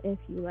for that if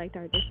you liked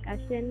our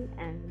discussion,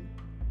 and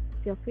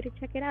feel free to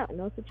check it out. And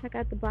also check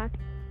out the Black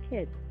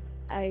Kids.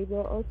 I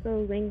will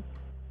also link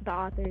the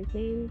authors'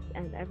 names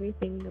and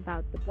everything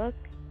about the book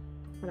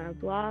on our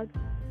blog,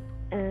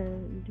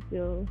 and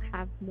we'll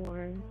have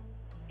more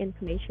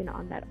information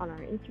on that on our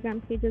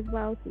Instagram page as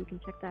well, so you can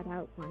check that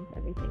out once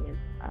everything is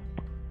up.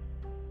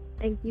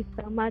 Thank you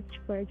so much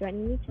for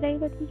joining me today,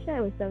 Latesha.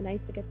 It was so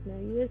nice to get to know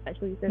you,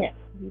 especially since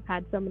we've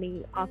had so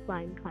many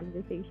offline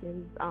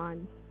conversations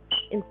on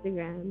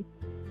Instagram,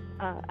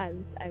 as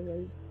I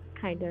was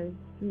kind of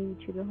new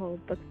to the whole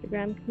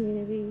Bookstagram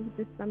community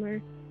this summer.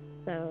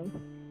 So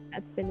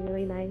that's been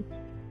really nice,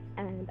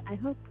 and I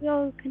hope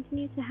we'll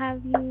continue to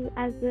have you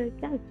as a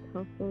guest,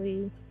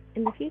 hopefully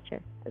in the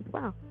future as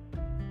well.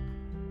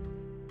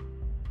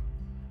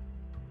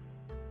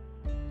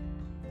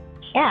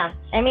 Yeah,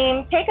 I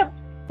mean, pick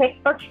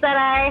books that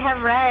I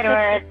have read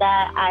or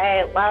that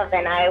I love,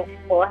 and I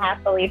will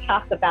happily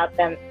talk about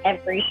them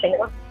every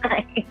single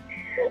time.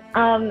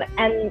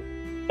 And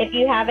if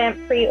you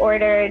haven't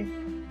pre-ordered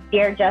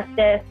Dear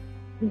Justice,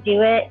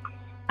 do it.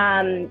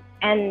 And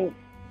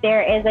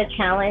there is a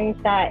challenge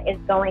that is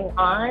going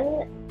on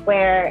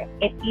where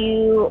if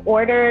you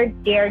order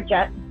Dear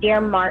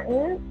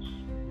Martin,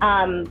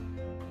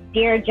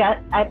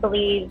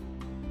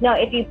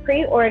 if you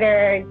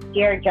pre-order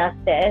Dear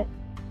Justice,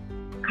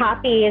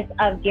 copies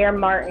of Dear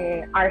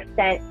Martin are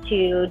sent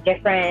to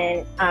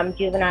different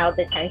juvenile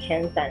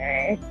detention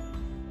centers.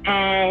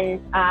 And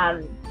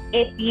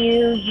if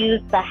you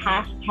use the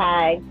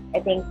hashtag, I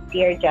think,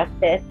 Dear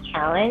Justice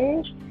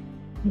Challenge,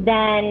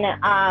 then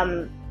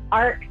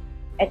ARCs,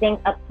 I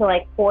think up to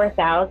like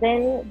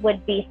 4,000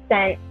 would be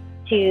sent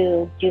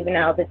to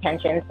juvenile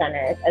detention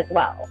centers as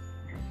well.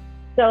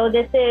 So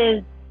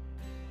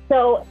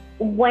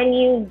when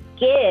you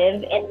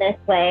give in this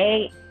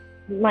way,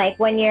 like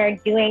when you're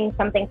doing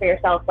something for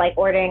yourself, like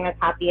ordering a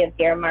copy of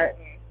Dear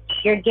Martin,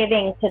 you're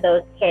giving to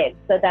those kids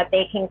so that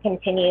they can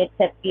continue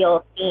to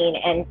feel seen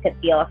and to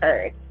feel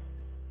heard.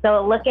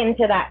 So look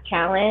into that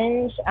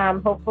challenge.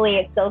 Hopefully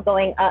it's still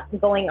going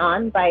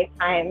on by the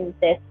time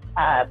this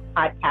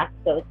podcast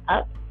goes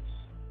up.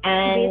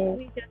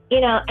 And, and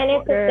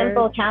it's a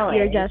simple challenge.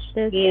 Dear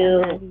Justice,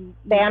 you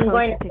say, I'm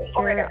going to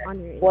order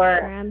on your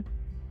Instagram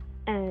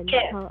and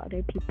tell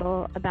other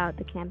people about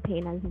the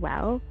campaign as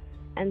well.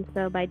 And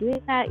so by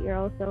doing that, you're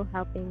also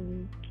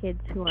helping kids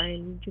who are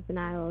in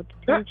juvenile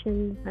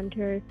detention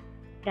centers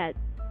get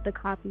the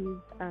copies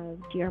of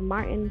Dear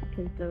Martin,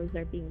 because those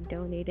are being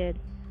donated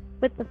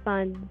with the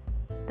funds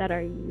that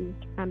are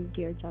used from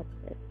Dear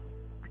Justice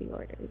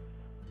pre-orders.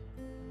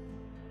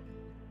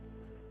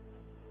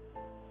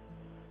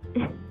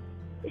 All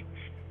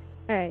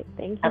right,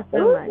 thank you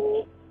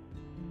so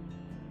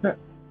much.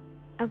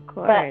 Of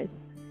course.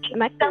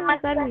 I'm actually so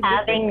much glad for we did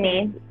having this.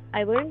 me.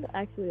 I learned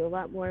actually a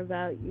lot more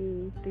about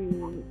you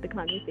through the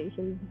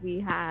conversations we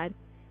had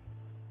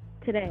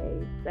today.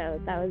 So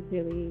that was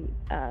really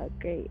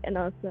great. And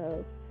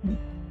also,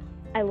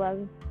 I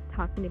love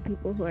talking to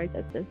people who are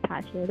just as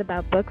passionate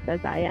about books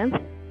as I am.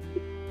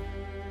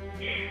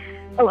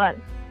 A lot.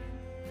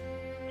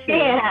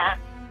 Yeah,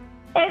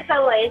 it's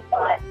always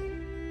fun.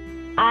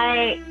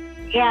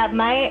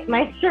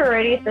 My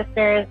sorority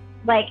sisters,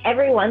 like,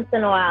 every once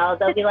in a while,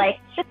 they'll be like,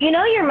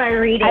 you're my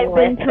reading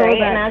list,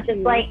 right? And I was just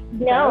like,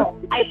 no,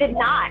 I did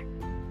not.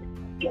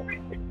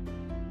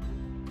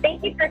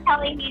 Thank you for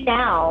telling me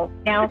now.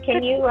 Now,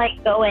 can you,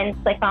 like, go and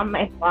click on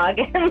my blog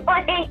and,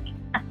 like,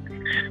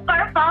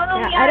 or follow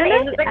me on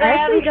Instagram? I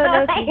actually don't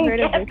know if you've heard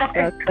of this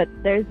book, but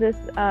there's this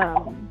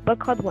book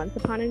called Once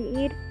Upon an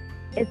Eid.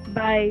 It's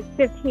by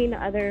 15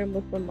 other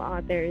Muslim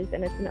authors,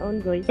 and it's an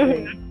own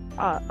voices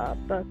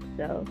book.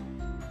 So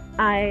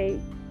I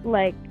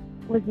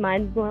was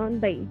mind blown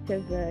by each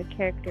of the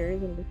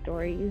characters and the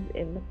stories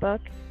in the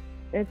book.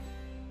 So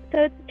it's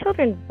a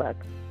children's book,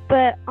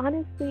 but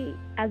honestly,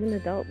 as an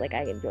adult, like,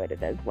 I enjoyed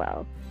it as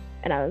well.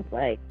 And I was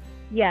like,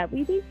 yeah, we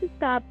need to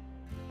stop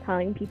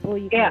telling people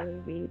you can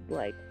only read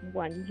like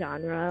one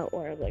genre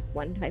or like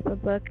one type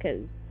of book,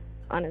 because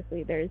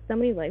honestly, there's so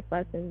many life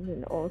lessons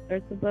in all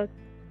sorts of books,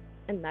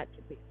 and that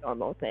should be a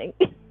normal thing.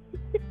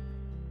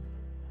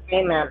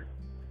 Amen.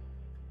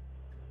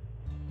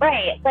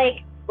 Right,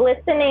 like,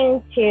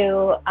 listening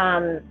to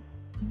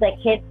the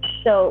kids,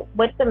 so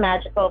with the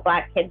Magical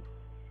Black Kids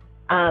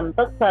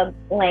book club,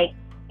 like,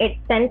 it's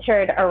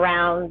centered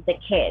around the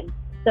kids.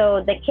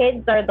 So the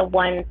kids are the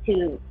ones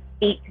who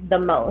speak the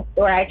most,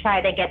 or I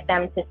try to get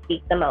them to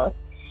speak the most.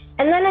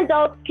 And then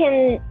adults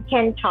can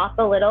talk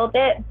a little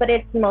bit, but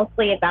it's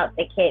mostly about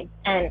the kids.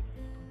 And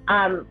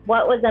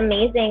what was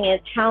amazing is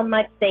how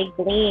much they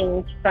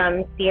gleaned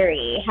from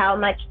Siri, how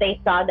much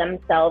they saw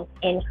themselves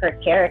in her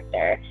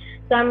character.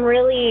 So I'm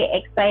really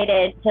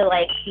excited to,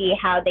 like, see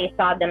how they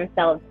saw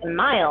themselves in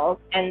Miles,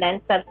 and then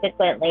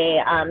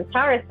subsequently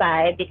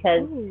Tarasai,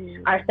 because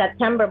our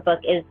September book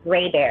is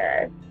Gray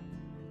Bearer.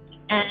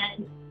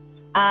 And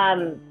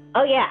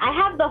I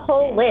have the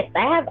whole list.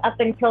 I have up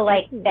until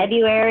like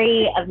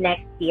February of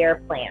next year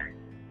planned.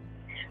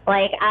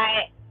 Like,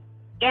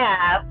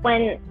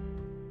 when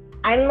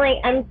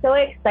I'm so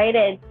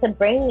excited to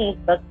bring these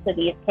books to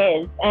these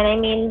kids. And I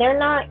mean, they're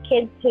not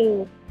kids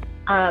who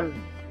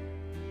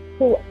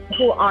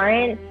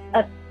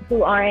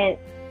aren't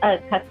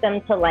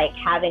accustomed to, like,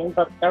 having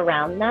books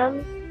around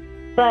them,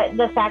 but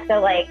the fact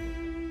that, like,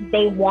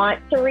 they want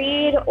to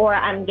read, or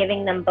I'm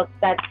giving them books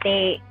that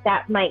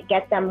might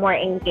get them more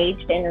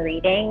engaged in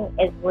reading,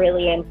 is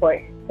really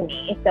important to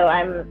me. So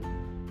I'm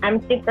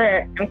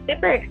super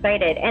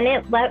excited, and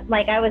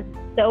I was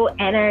so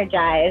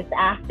energized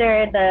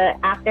after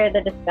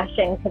the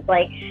discussion, because,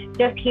 like,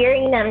 just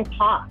hearing them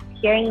talk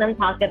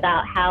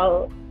about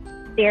how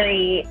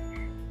Siri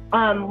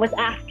was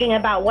asking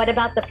about what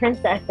about the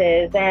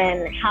princesses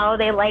and how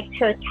they liked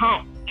her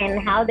text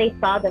and how they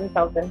saw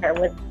themselves in her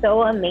was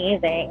so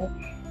amazing.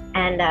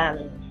 And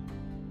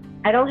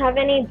I don't have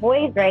any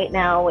boys right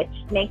now, which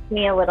makes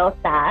me a little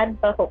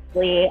sad, but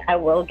hopefully I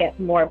will get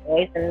more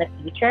boys in the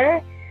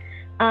future.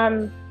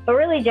 But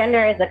really,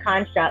 gender is a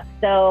construct,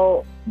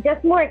 so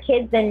just more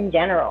kids in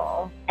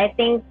general. I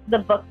think the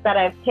books that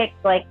I've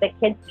picked, like, the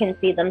kids can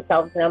see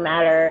themselves no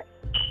matter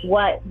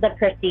what the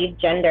perceived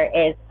gender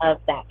is of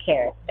that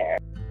character.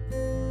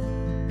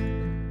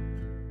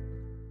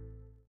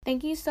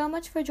 Thank you so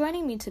much for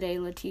joining me today,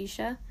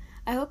 Latesha.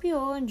 I hope you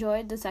all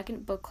enjoyed the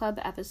second book club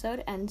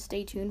episode, and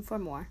stay tuned for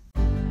more.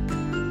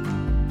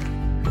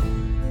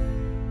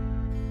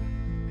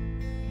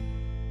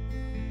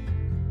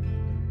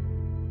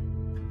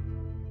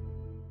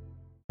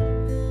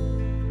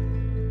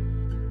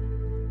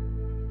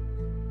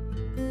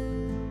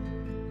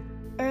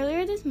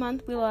 Earlier this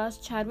month, we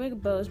lost Chadwick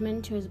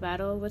Boseman to his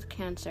battle with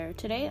cancer.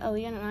 Today,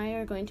 Ali and I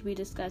are going to be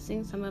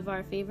discussing some of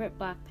our favorite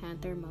Black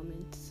Panther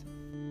moments.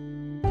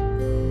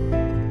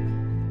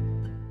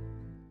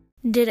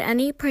 Did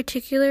any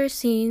particular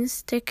scenes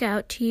stick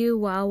out to you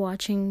while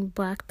watching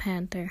Black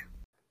Panther?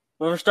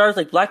 Well, for starters,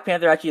 like, Black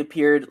Panther actually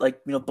appeared,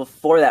 like,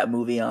 before that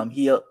movie.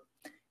 He had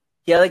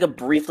like a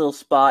brief little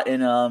spot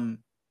in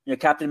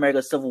Captain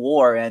America: Civil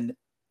War, and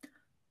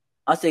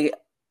honestly,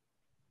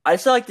 I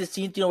saw, like, the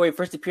scene, where he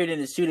first appeared in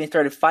his suit and he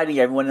started fighting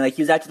everyone, and, like,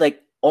 he was actually,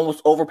 like,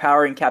 almost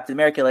overpowering Captain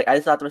America. Like, I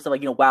just thought to myself,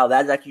 like, wow,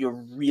 that's actually a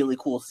really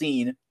cool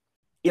scene.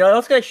 It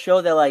also got to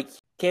show that, like,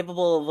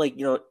 capable of, like,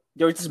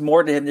 there was just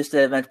more to him just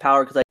to immense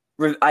power, because, like,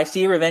 I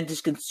see revenge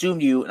just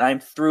consumed you, and I'm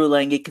through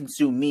letting it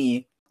consume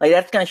me. Like,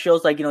 that kind of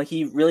shows, like,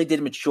 he really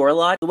did mature a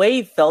lot. The way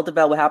he felt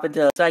about what happened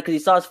to Sai, because he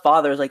saw his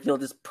father as, like,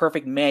 this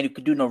perfect man who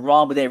could do no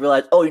wrong, but then he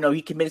realized,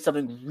 he committed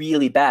something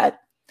really bad.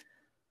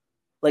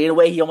 Like, in a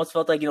way, he almost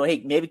felt like,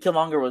 hey, maybe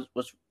Killmonger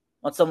was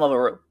on some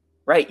level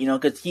right,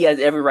 because he has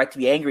every right to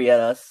be angry at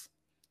us.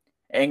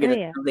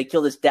 They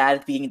killed his dad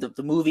at the beginning of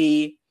the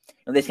movie,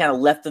 and they just kind of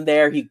left him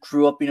there. He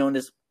grew up, in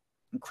this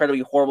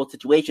incredibly horrible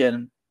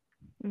situation.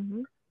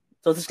 Mm-hmm.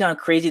 So it's just kind of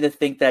crazy to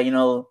think that,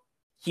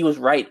 he was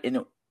right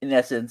in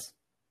essence.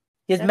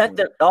 His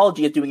Definitely.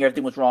 methodology of doing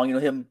everything was wrong,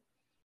 him.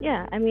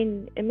 Yeah, I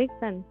mean, it makes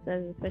sense,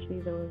 especially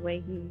the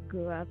way he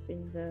grew up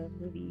in the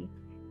movie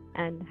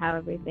and how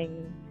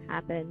everything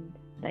happened,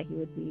 that he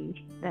would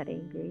be that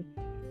angry.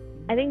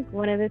 I think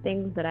one of the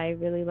things that I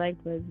really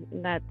liked was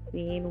in that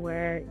scene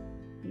where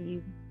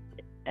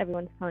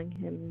everyone's telling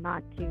him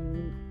not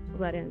to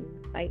let him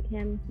fight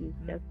him. He's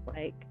just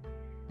like,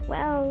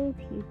 well,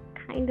 he's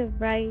kind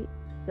of right,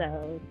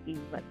 so he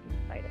lets him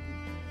fight him.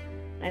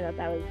 I thought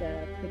that was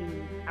a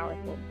pretty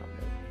powerful moment,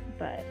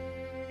 but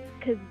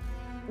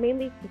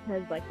mainly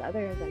because like the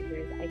other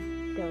Avengers, I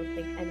don't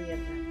think any of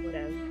them would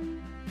have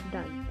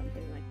done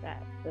something like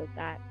that. So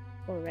that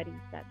already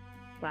sets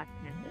Black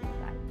Panther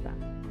aside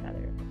from the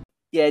other.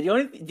 Yeah, the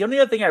only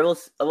other thing I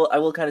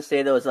will kind of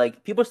say though is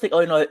like people think,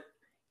 oh,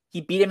 he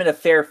beat him in a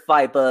fair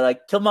fight, but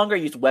like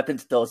Killmonger used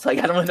weapons though, so like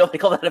I don't really know if I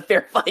call that a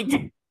fair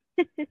fight.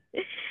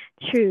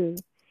 True,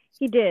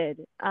 he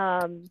did.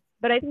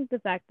 But I think the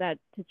fact that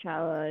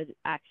T'Challa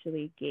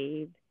actually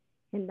gave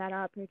him that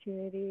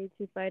opportunity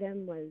to fight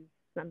him was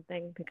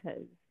something,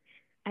 because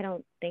I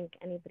don't think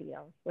anybody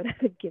else would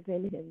have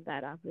given him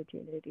that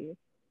opportunity.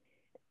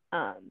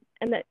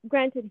 And that,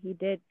 granted, he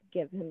did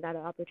give him that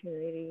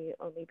opportunity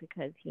only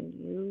because he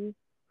knew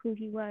who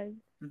he was.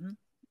 Mm-hmm.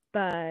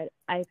 But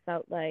I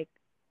felt like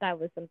that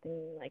was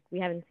something like we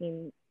haven't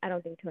seen. I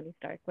don't think Tony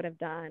Stark would have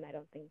done. I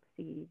don't think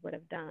Steve would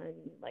have done.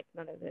 Like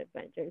none of the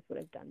Avengers would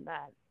have done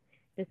that,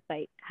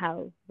 despite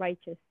how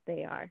righteous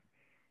they are,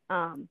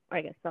 or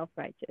I guess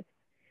self-righteous.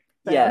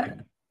 So. Yeah,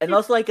 and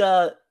also like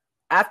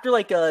after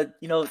like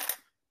T'Challa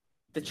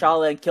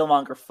and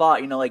Killmonger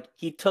fought, like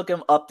he took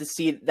him up to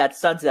see that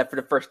sunset for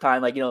the first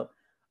time. Like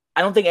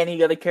I don't think any of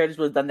the other characters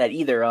would have done that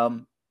either.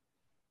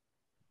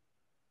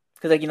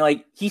 Because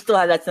like he still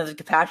had that sense of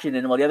compassion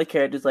in him, while the other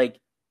characters like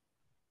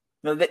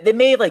they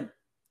may have like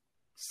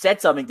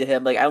said something to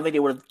him. Like I don't think they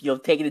would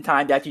have taken the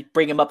time to actually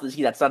bring him up to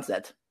see that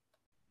sunset.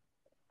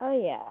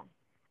 Oh yeah.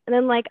 And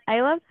then, like,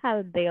 I loved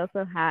how they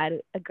also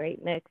had a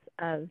great mix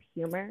of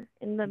humor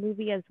in the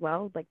movie as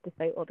well, like,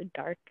 despite all the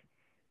dark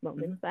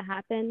moments that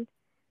happened.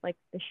 Like,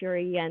 the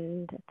Shuri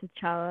and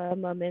T'Challa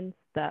moments,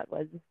 that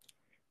was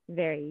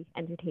very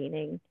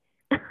entertaining.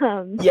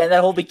 Yeah, and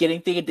that whole beginning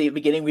thing at the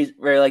beginning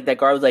where, like, that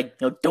guard was like,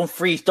 don't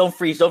freeze, don't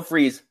freeze, don't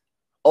freeze.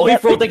 Oh, he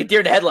froze like a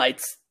deer in the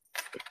headlights.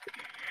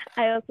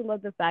 I also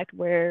love the fact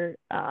where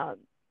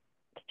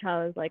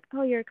T'Challa's like,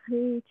 oh, you're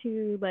coming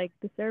to like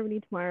the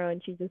ceremony tomorrow,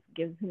 and she just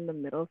gives him the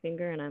middle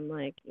finger, and I'm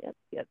like,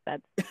 yep,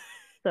 that's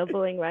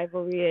sibling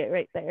rivalry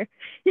right there.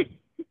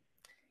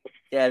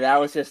 Yeah, that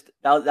was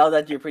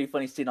actually a pretty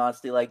funny scene,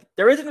 honestly. Like,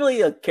 there isn't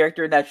really a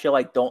character in that show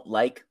I don't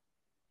like.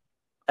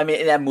 I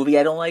mean, in that movie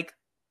I don't like.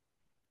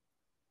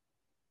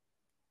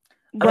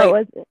 What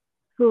was it?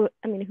 Who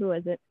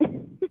was it?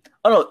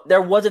 Oh no,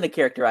 there wasn't a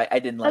character I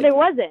didn't like. Oh, there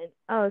wasn't.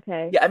 Oh,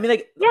 okay. Yeah, I mean,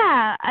 like.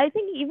 Yeah, I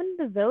think even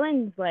the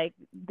villains, like,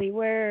 they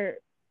were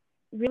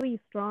really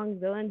strong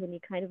villains, and you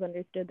kind of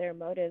understood their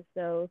motives,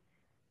 so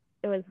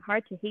it was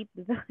hard to hate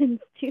the villains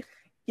too.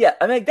 Yeah,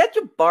 I mean, like, that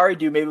Jabari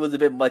dude maybe was a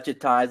bit much at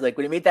times. Like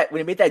when he made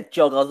that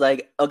joke, I was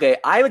like, okay,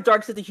 I have a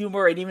dark sense of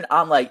humor, and even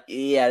I'm like,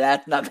 yeah,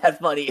 that's not that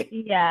funny.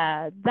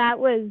 Yeah, that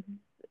was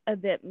a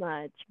bit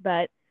much,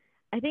 but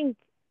I think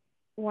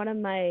one of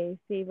my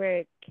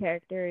favorite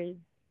characters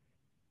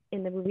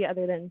in the movie,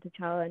 other than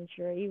T'Challa and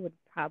Shuri, would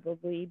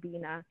probably be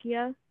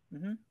Nakia.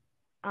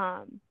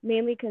 Mm-hmm.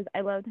 Mainly because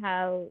I loved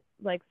how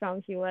like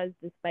strong she was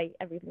despite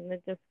everything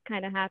that just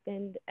kind of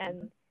happened,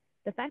 and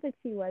the fact that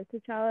she was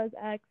T'Challa's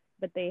ex,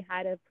 but they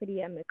had a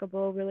pretty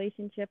amicable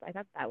relationship. I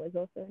thought that was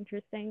also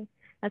interesting.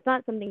 That's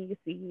not something you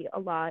see a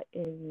lot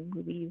in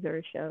movies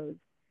or shows,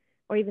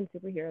 or even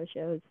superhero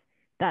shows,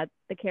 that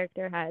the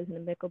character has an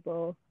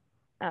amicable,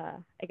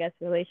 I guess,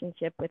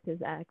 relationship with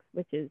his ex,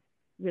 which is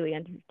really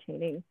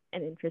entertaining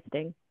and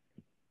interesting.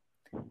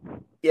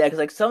 Yeah, because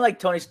like someone like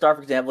Tony Stark,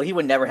 for example, he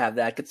would never have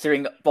that,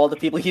 considering all the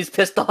people he's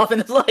pissed off in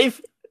his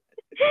life.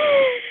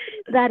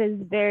 That is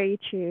very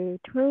true.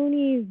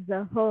 Tony's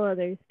a whole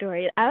other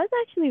story. I was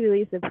actually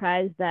really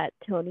surprised that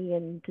Tony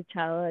and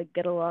T'Challa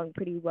get along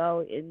pretty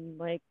well in,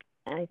 like,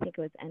 I think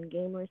it was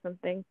Endgame or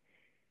something.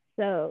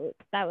 So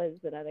that was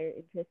another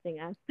interesting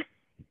aspect.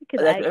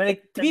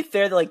 To be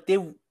fair, like, they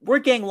were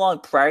getting along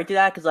prior to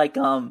that, because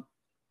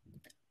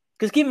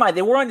keep in mind,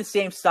 they were on the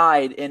same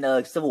side in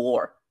Civil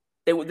War.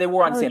 They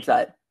were on the same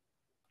side.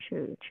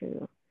 True.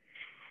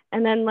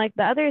 And then, like,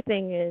 the other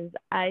thing is,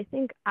 I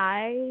think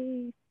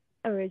I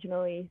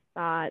originally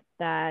thought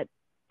that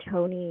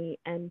Tony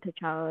and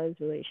T'Challa's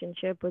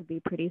relationship would be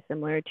pretty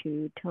similar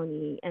to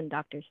Tony and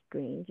Doctor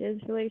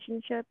Strange's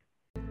relationship,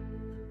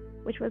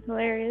 which was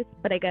hilarious.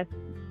 But I guess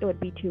it would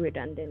be too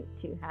redundant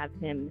to have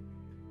him,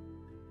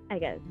 I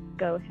guess,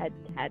 go head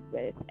to head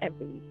with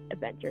every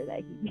Avenger that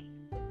he meets.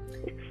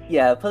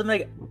 Yeah, but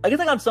like, I guess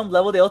like on some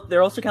level,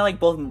 they're also kind of like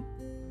both.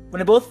 When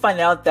they both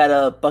find out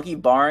that Bucky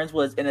Barnes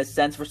was in a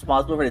sense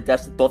responsible for the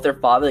deaths of both their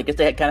fathers, I guess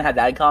they kind of had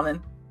that in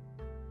common.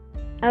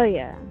 Oh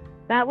yeah,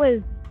 that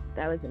was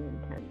an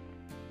intense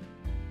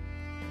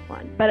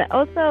one. But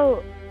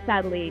also,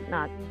 sadly,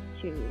 not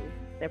too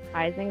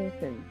surprising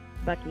since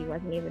Bucky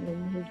wasn't even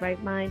in his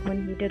right mind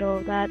when he did all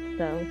of that.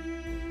 So.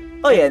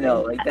 Oh yeah,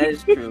 no, like that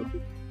is true.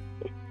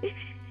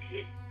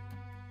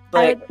 But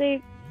I would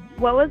say,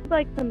 what was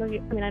like some of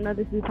your? I mean, I know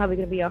this is probably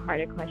going to be a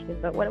harder question,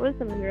 but what was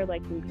some of your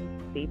like least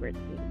favorite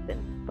scenes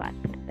in Black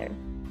Panther?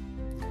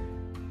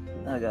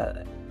 Oh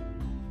god,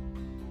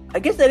 I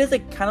guess that is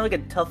like kind of like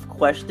a tough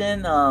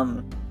question.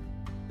 God,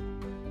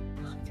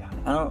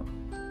 I don't.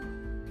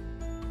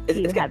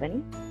 Do you have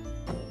any?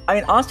 I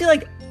mean, honestly,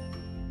 like,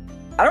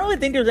 I don't really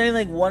think there's any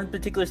like one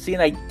particular scene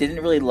I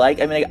didn't really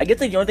like. I mean, I guess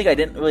like the only thing I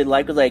didn't really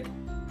like was like,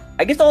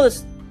 I guess all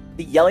this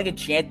the yelling and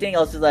chanting. I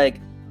was just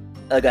like,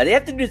 oh god, they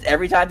have to do this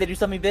every time they do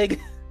something big.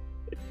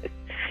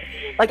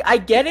 Like, I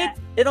get it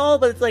and all,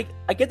 but it's like,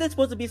 I get that's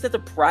supposed to be a sense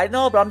of pride and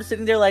all, but I'm just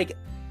sitting there like,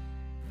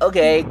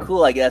 okay,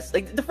 cool, I guess.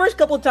 Like, the first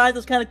couple of times it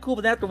was kind of cool,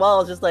 but then after a while, I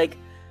was just like,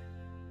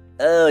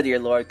 oh dear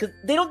lord. Because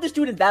they don't just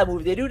do it in that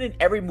movie, they do it in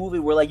every movie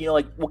where, like, you know,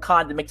 like,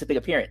 Wakanda makes a big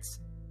appearance.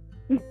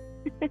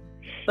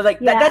 But, like,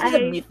 that's just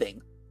a me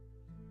thing.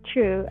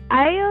 True.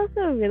 I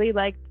also really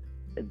liked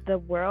the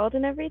world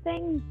and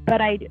everything,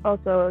 but I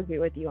also agree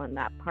with you on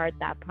that part.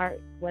 That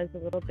part was a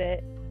little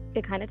bit,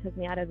 it kind of took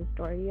me out of the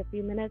story a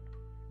few minutes.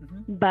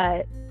 Mm-hmm.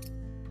 But,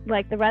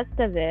 like, the rest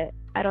of it,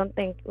 I don't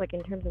think, like,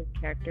 in terms of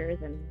characters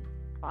and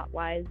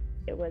plot-wise,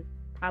 it was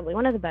probably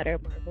one of the better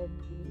Marvel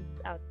movies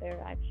out there,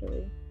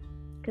 actually.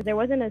 Because there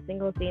wasn't a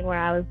single scene where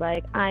I was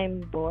like, I'm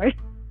bored.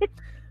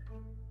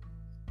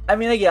 I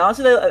mean, like, yeah,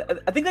 honestly,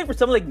 I think, like, for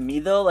someone like me,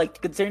 though,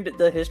 like, considering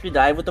the history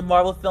that I have with the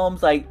Marvel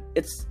films, like,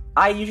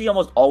 I usually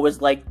almost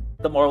always like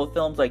the Marvel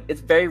films. Like, it's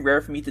very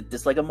rare for me to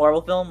dislike a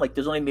Marvel film. Like,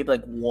 there's only maybe,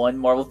 like, one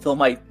Marvel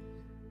film I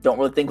don't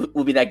really think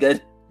will be that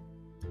good.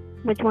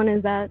 Which one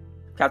is that?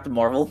 Captain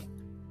Marvel.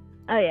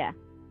 Oh, yeah.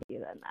 You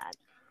than that.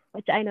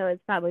 Which I know is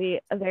probably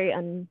a very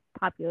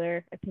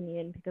unpopular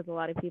opinion because a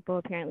lot of people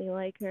apparently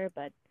like her,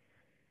 but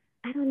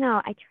I don't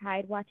know. I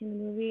tried watching the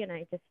movie and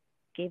I just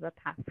gave up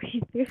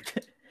halfway through.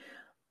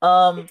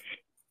 But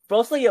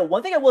also, yeah,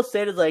 one thing I will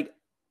say is, like,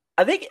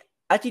 I think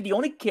actually the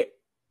only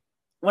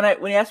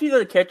when you asked me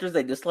the characters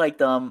I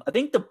disliked, I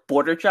think the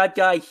Border Chat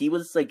guy, he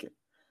was like,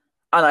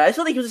 I don't know, I just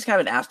felt like he was just kind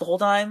of an ass the whole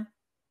time.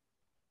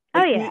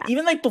 Like, oh yeah.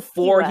 Even like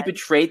before he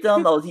betrayed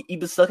them, he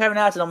was still kind of an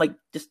ass, and I'm like,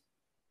 just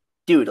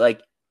dude,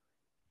 like,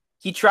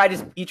 he tried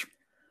his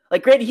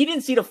like, granted, he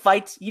didn't see the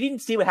fights, he didn't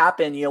see what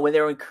happened, you know, when they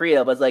were in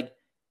Korea, but it's like,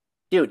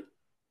 dude,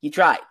 he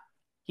tried.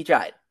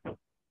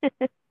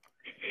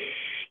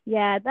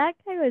 Yeah, that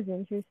guy was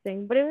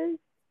interesting, but I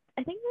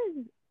think it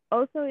was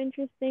also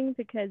interesting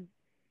because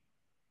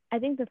I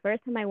think the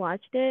first time I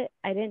watched it,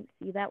 I didn't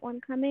see that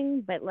one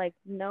coming, but like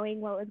knowing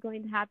what was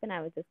going to happen,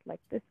 I was just like,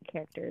 this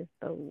character is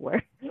the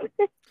worst.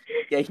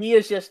 Yeah, he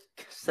is just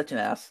such an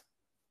ass.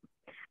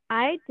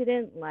 I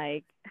didn't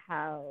like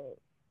how,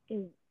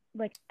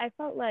 I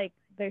felt like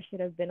there should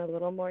have been a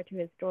little more to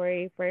his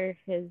story for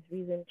his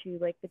reason to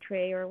like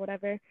betray or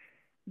whatever,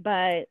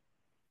 but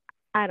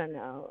I don't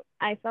know.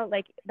 I felt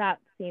like that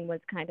scene was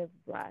kind of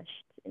rushed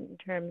in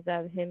terms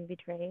of him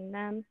betraying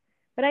them.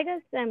 But I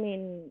guess, I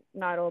mean,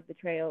 not all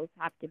betrayals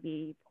have to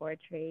be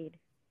portrayed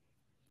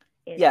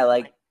in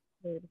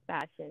smooth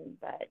fashion,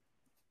 but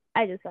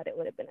I just thought it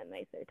would have been a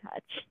nicer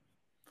touch.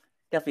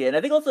 Definitely. And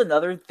I think also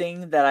another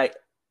thing that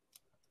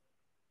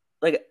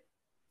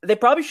they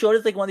probably showed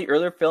us like one of the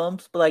earlier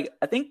films, but like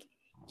I think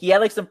he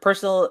had like some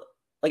personal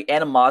like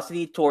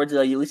animosity towards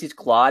Ulysses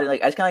Claude, and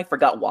like I just kind of like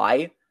forgot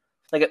why.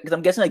 Like, because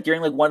I'm guessing like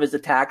during like one of his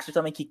attacks or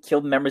something, he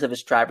killed members of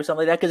his tribe or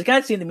something like that. Because it kind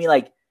of seemed to me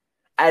like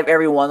out of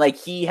everyone, like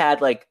he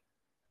had like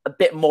a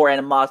bit more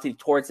animosity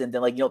towards him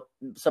than like, you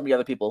know, some of the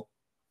other people.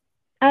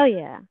 Oh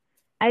yeah,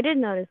 I did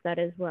notice that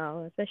as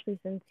well, especially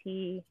since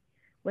he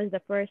was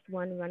the first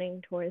one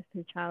running towards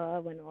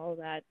T'Challa when all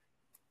that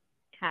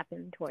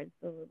happened towards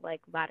the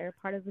like latter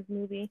part of his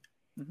movie.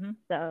 Mm-hmm.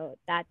 So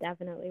that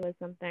definitely was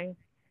something.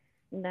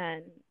 And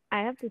then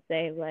I have to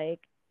say, like,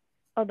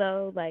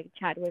 although like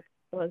Chadwick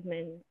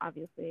Boseman,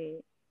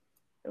 obviously,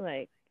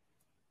 like,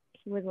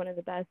 he was one of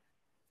the best.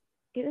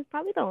 He was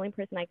probably the only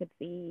person I could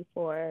see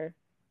for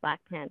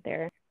Black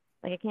Panther.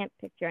 Like, I can't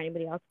picture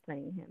anybody else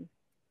playing him.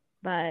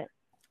 But,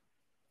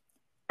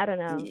 I don't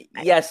know.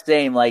 Yes,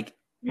 same. Like,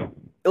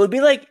 it would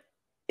be like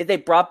if they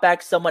brought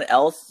back someone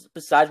else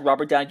besides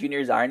Robert Downey Jr.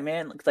 as Iron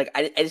Man. It's like,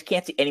 I just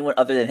can't see anyone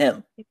other than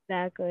him.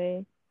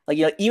 Exactly. Like,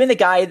 you know, even the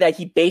guy that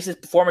he based his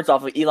performance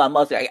off of, Elon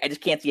Musk, I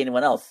just can't see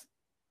anyone else.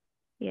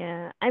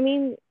 Yeah, I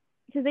mean,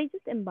 because they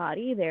just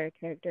embody their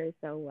characters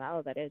so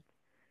well that it's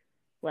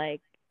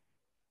like,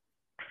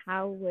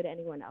 how would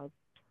anyone else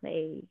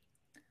play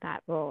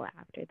that role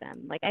after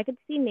them? Like, I could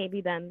see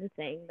maybe them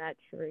saying that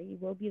Shuri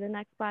will be the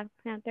next Black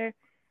Panther,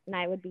 and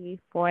I would be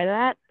for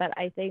that. But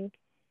I think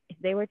if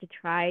they were to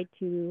try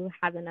to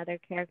have another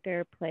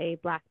character play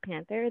Black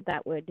Panther,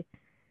 that would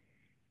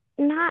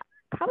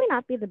probably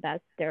not be the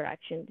best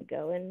direction to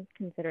go in,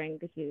 considering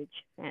the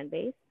huge fan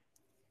base.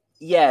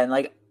 Yeah, and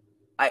like,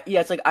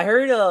 it's like I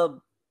heard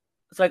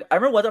it's like I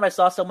remember one time I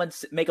saw someone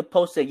make a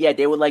post saying, yeah,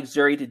 they would like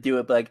Zuri to do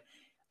it, but like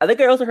I think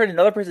I also heard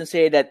another person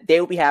say that they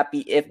would be happy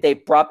if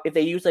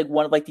they use like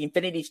one of like the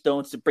Infinity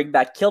Stones to bring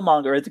back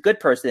Killmonger as a good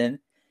person.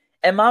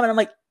 And I'm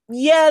like,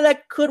 yeah,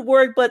 that could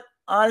work, but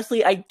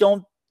honestly, I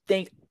don't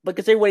think. But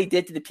considering what he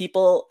did to the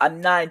people,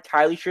 I'm not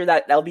entirely sure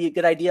that that'll be a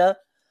good idea.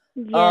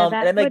 Yeah,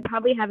 that and then, would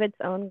probably have its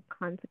own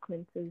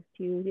consequences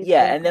too.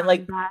 Yeah, and then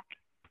like back.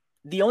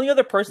 The only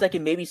other person I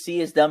can maybe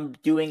see is them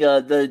doing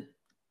the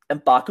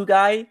M'Baku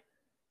guy.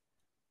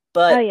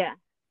 But oh yeah.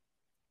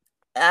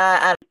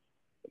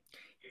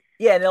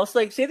 Yeah, and also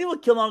like same thing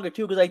with Killmonger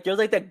too, because like there's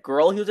like that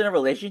girl he was in a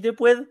relationship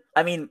with.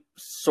 I mean,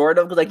 sort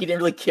of, because like he didn't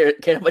really care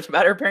much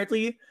about her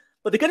apparently.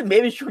 But they could have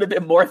maybe shown a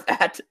bit more of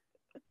that,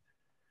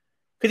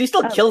 because he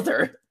still killed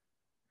her.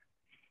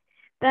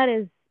 That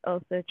is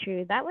also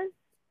true. That was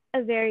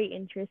a very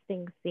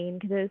interesting scene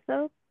because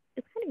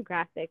it's kind of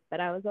graphic,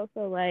 but I was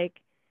also like,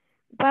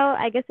 well,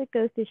 I guess it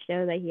goes to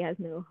show that he has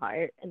no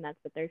heart, and that's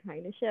what they're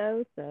trying to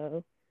show.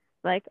 So,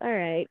 like, all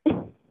right.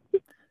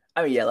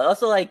 I mean, yeah.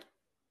 Also, like,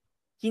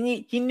 he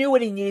knew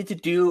what he needed to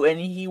do, and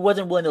he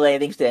wasn't willing to let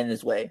anything stand in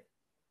his way.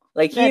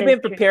 Like, he had been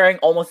preparing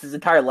almost his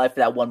entire life for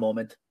that one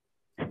moment.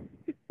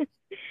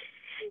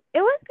 It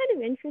was kind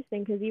of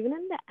interesting because even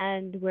in the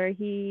end, where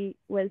he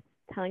was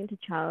telling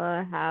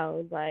T'Challa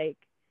how like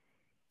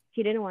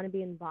he didn't want to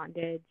be in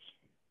bondage,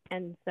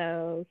 and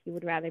so he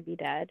would rather be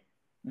dead.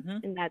 Mm-hmm.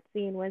 And that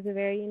scene was a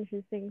very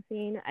interesting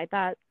scene. I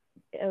thought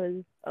it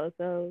was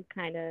also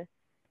kind of,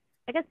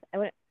 I guess I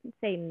wouldn't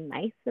say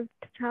nice of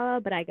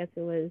T'Challa, but I guess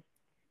it was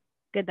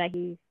good that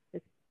he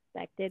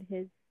respected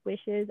his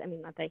wishes. I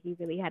mean, not that he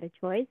really had a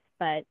choice,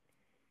 but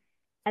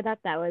I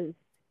thought that was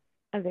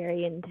a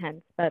very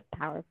intense but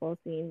powerful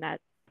scene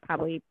that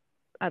probably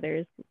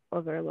others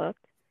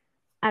overlooked.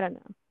 I don't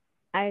know.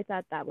 I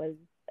thought that was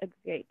a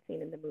great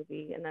scene in the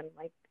movie. And then,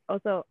 like,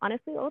 also,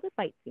 honestly, all the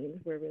fight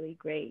scenes were really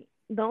great.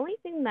 The only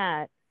thing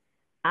that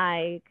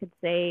I could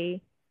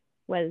say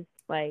was,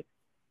 like,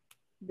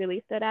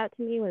 really stood out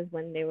to me was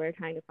when they were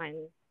trying to find,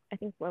 I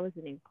think, what was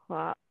his name?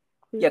 Claude.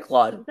 Yeah,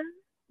 Claude.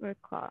 Or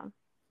Claude.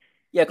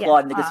 Yeah,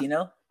 Claude in the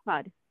casino.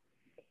 Claude.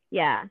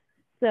 Yeah.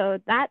 So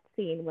that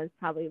scene was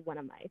probably one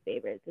of my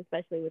favorites,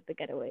 especially with the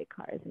getaway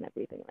cars and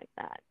everything like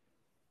that.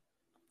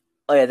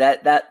 Oh yeah,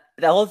 that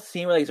whole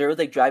scene where like Zoro was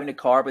like driving the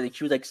car, but like,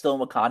 she was like still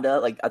in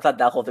Wakanda. Like I thought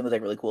that whole thing was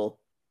like really cool.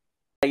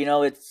 You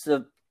know, it's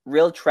a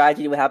real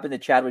tragedy what happened to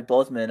Chadwick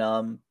Boseman.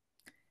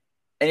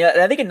 And yeah,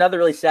 and I think another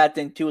really sad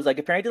thing too was like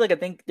apparently like I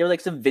think there was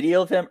like some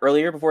video of him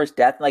earlier before his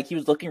death, and, like he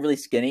was looking really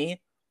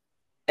skinny,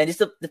 and just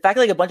the fact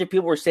that like a bunch of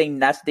people were saying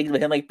nasty things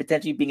about him, like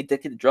potentially being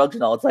addicted to drugs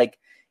and all. It's like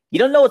you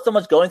don't know what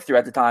someone's going through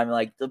at the time.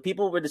 Like the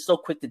people were just so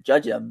quick to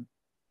judge him,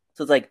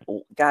 so it's like,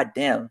 oh, god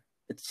damn,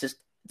 it's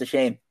a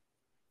shame.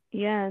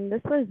 Yeah, and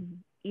this was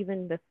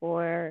even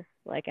before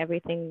like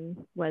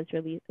everything was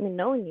released. I mean,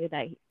 no one knew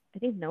that. I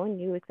think no one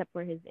knew except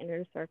for his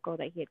inner circle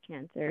that he had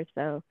cancer.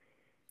 So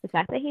the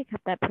fact that he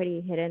kept that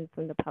pretty hidden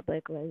from the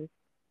public was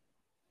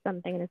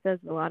something, and it says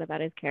a lot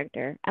about his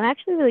character. I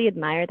actually really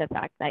admire the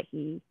fact that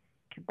he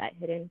kept that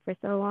hidden for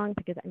so long,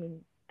 because I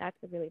mean that's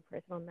a really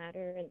personal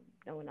matter, and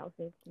no one else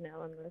needs to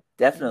know unless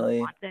definitely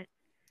wants it.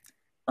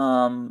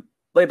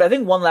 But I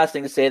think one last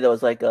thing to say though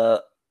is like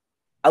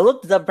I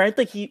looked it up.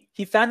 Apparently,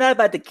 he found out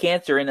about the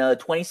cancer in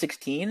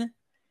 2016,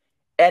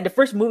 and the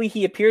first movie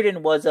he appeared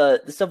in was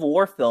the Civil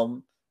War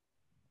film,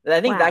 and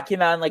I think that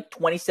came out in like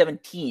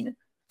 2017.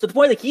 So the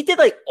point, like he did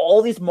like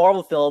all these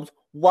Marvel films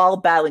while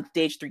battling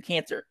stage 3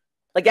 cancer.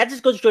 Like that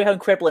just goes to show you how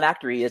incredible an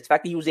actor he is. The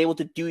fact that he was able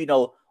to do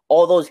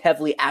all those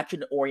heavily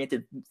action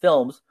oriented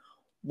films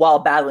while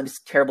battling this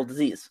terrible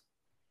disease.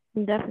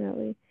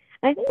 Definitely,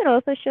 I think it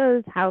also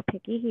shows how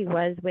picky he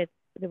was with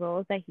the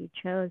roles that he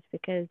chose,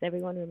 because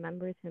everyone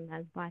remembers him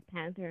as Black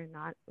Panther,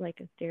 not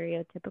like a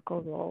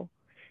stereotypical role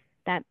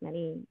that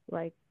many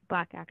like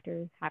Black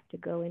actors have to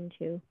go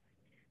into.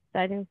 So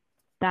I think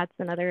that's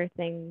another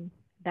thing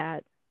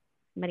that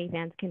many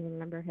fans can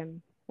remember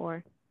him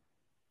for.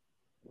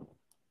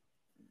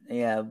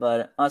 Yeah,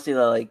 but honestly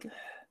though, like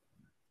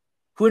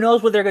who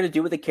knows what they're going to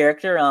do with the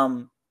character. I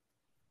mean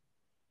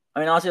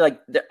honestly,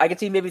 like I could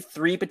see maybe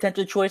 3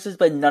 potential choices,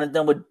 but none of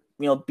them would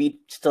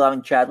beat still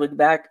having Chadwick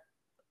back.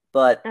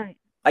 But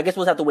I guess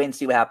we'll have to wait and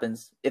see what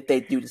happens if they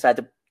do decide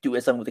to do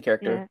something with the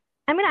character. Yeah.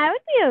 I mean, I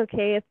would be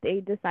okay if they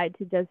decide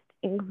to just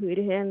include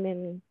him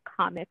in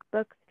comic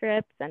book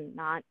strips and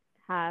not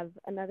have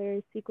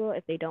another sequel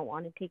if they don't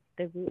want to take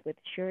the route with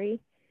Shuri.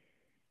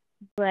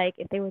 Like,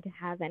 if they were to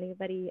have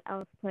anybody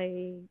else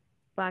play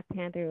Black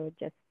Panther,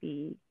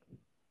 it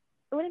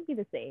wouldn't be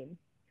the same.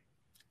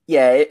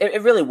 Yeah,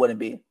 it really wouldn't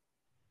be.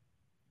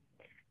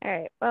 All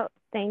right. Well,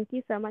 thank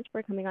you so much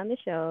for coming on the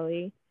show,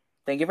 Ali.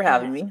 Thank you for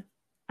having me.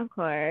 Of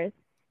course.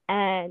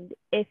 And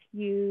if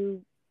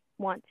you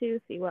want to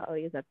see what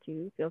Ali is up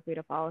to, feel free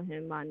to follow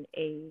him on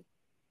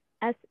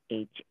SHAD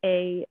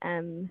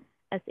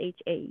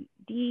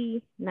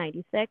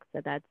 96.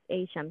 So that's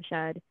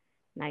Shamshad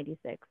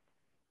 96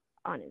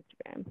 on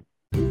Instagram.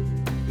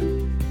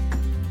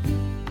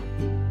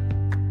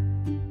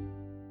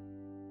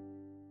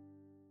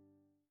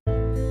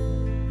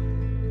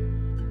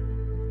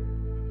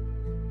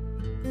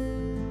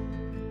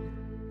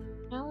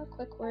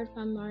 word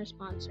from our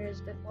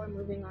sponsors before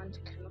moving on to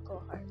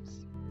Chemical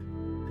Hearts.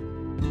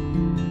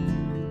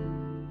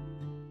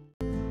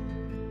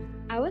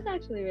 I was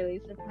actually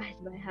really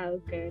surprised by how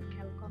good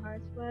Chemical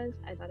Hearts was.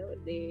 I thought it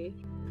would be,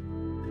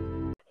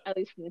 at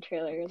least from the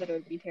trailer, that it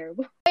would be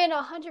terrible. I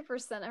know,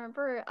 100%. I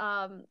remember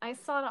I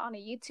saw it on a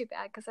YouTube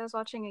ad because I was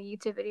watching a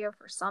YouTube video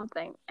for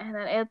something, and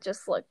then it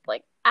just looked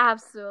like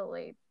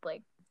absolutely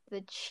like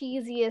the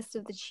cheesiest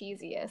of the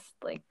cheesiest,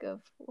 like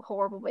of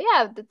horrible. But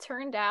yeah, it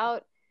turned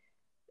out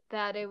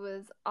that it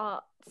was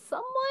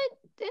somewhat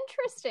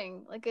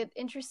interesting, like an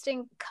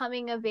interesting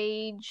coming of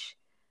age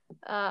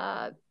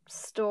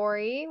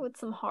story with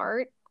some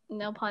heart.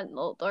 No pun,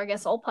 or I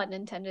guess all pun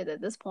intended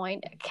at this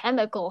point. A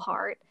chemical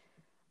heart.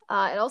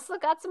 It also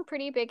got some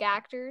pretty big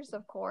actors,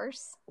 of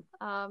course.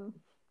 Let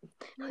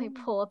me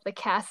pull up the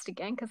cast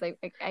again because I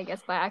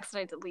guess by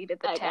accident I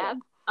deleted the tab.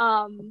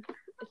 I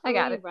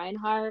got it.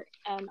 Reinhardt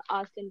and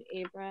Austin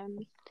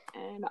Abrams.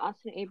 And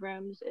Austin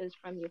Abrams is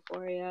from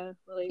Euphoria.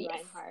 Lily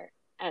Reinhardt,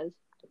 as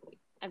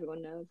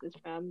everyone knows, is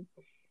from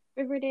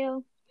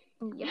Riverdale.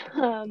 Yep.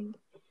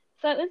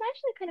 So it was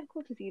actually kind of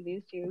cool to see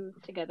these two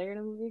together in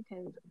a movie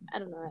because, I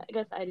don't know, I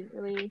guess I didn't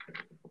really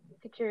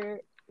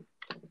picture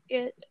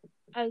it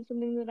as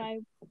something that I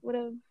would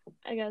have,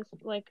 I guess,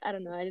 like, I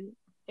don't know, I didn't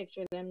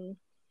picture them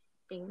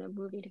being in a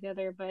movie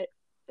together, but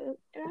it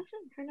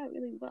actually turned out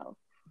really well.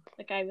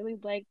 Like, I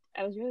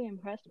was really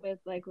impressed with,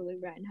 like, Lily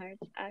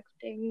Reinhardt's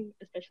acting,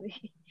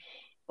 especially,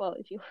 well,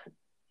 if you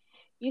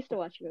used to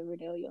watch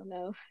Riverdale, you'll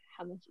know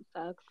how much it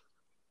sucks.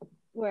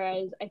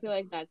 Whereas I feel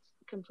like that's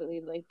completely,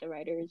 like, the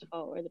writer's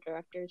fault or the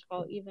director's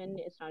fault even.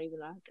 It's not even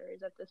the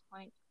actors at this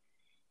point.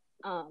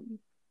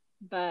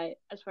 But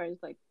as far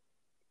as, like,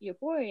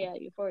 Euphoria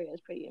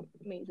is pretty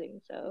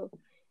amazing. So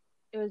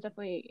it was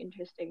definitely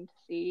interesting to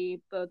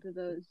see both of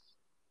those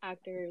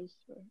actors,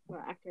 or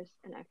actors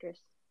and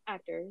actresses.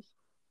 Actors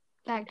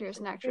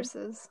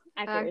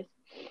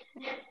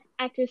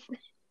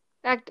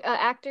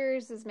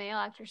is male,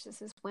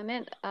 actresses is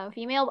women,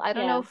 female. I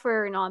don't know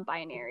for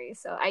non-binary,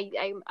 so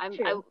I'm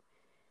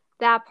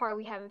that part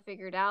we haven't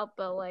figured out,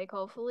 but like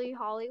hopefully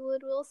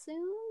Hollywood will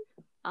soon.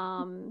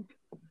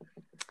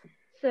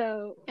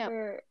 To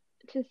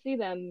see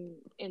them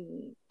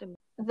in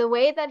the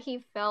way that he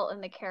felt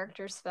and the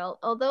characters felt,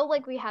 although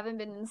like we haven't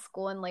been in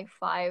school in like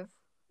 4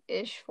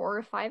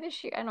 or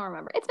 5-ish years, I don't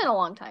remember. It's been a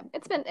long time.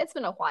 It's been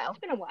a while. It's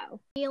been a while.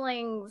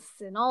 Feelings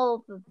and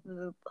all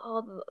the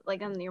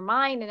like on your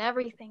mind and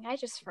everything. I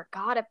just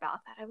forgot about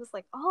that. I was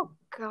like, oh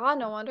god,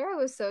 no wonder I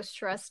was so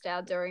stressed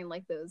out during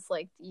like those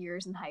like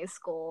years in high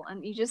school.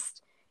 And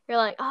you're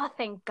like, oh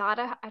thank god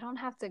I don't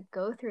have to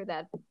go through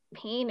that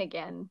pain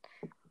again.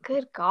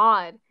 Good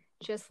god.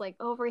 Just like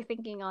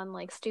overthinking on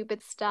like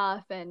stupid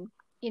stuff and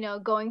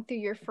going through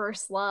your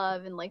first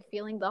love and like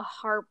feeling the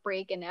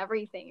heartbreak and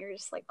everything. You're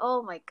just like,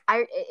 oh my,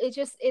 I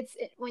feel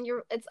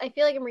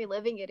like I'm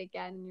reliving it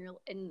again,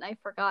 and I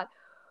forgot,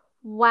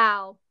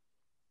 wow,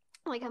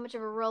 like how much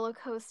of a roller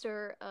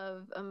coaster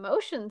of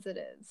emotions it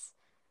is.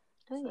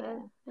 Oh yeah,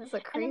 it's a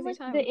crazy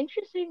time. The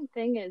interesting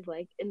thing is,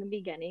 like, in the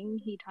beginning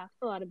he talks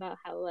a lot about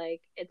how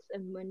like it's a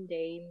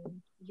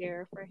mundane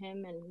year for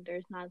him and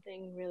there's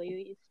nothing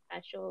really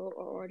special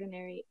or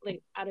ordinary,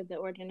 like out of the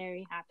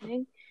ordinary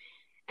happening.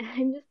 And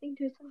I'm just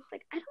thinking to myself,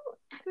 like, I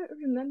don't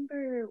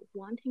remember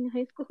wanting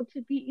high school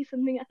to be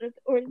something out of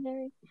the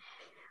ordinary.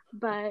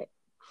 But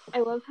I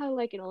love how,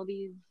 like, in all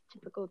these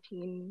typical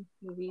teen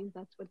movies,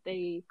 that's what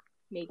they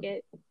make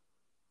it.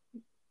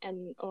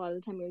 And a lot of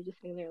the time we were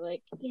just sitting there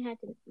like, yeah,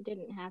 it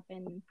didn't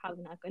happen,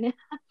 probably not going to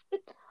happen.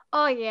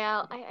 Oh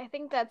yeah, I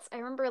think I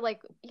remember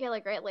like, yeah,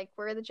 like, right, like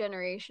we're the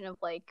generation of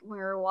like when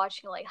we were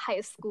watching like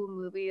high school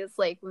movies,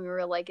 like when we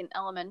were like in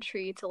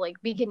elementary to like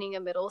beginning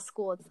of middle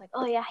school. It's like,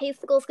 oh yeah, high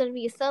school's gonna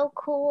be so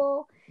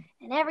cool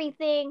and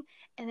everything,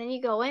 and then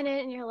you go in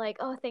it and you're like,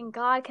 oh thank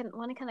god,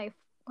 when can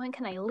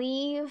I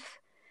leave?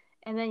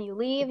 And then you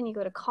leave and you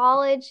go to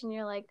college and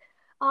you're like,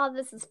 oh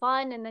this is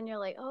fun, and then you're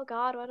like, oh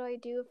god, what do I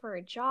do for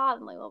a job?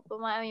 And like, well,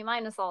 but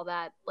minus all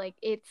that, like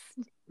it's.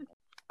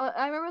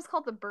 I remember it's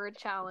called the Bird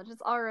Challenge.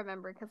 It's all I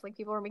remember because like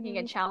people were making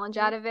a challenge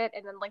out of it,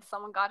 and then like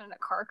someone got in a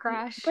car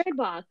crash. Bird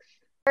Box,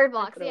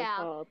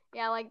 yeah,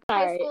 yeah. Like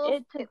sorry, high school.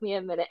 It took me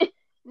a minute.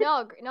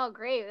 No,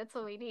 great. That's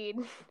what we need.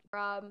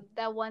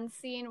 That one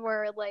scene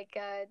where like,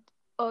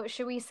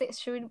 should we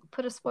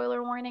put a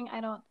spoiler warning? I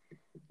don't.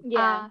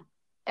 Yeah.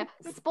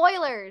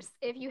 Spoilers.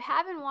 If you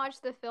haven't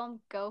watched the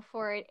film, go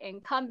for it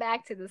and come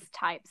back to this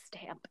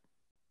timestamp.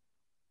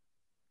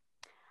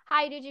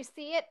 Hi, did you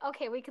see it?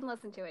 Okay, we can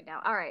listen to it now.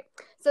 All right.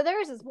 So there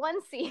was this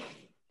one scene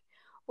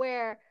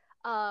where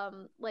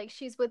like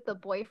she's with the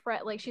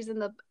boyfriend, like she's in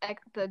the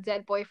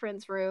dead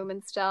boyfriend's room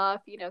and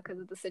stuff,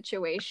 because of the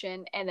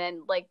situation, and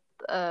then like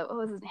what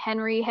was it,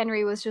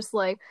 Henry was just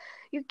like,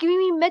 you're giving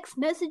me mixed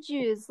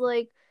messages,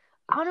 like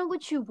I don't know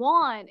what you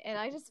want. And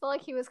I just felt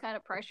like he was kind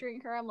of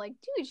pressuring her. I'm like,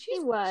 dude, He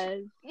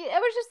was. It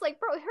was just like,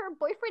 bro, her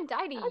boyfriend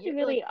died a year. That was a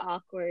really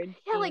awkward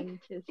scene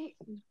to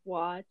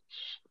watch.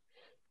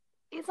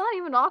 It's not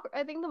even awkward.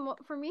 I think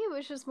for me it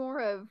was just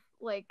more of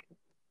like,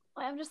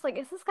 I'm just like,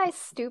 is this guy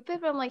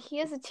stupid? But I'm like, he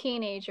is a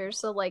teenager,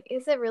 so like,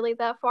 is it really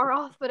that far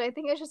off? But I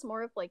think it's just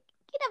more of like,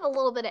 you can have a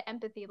little bit of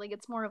empathy. Like,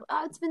 it's more of,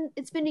 oh,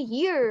 it's been a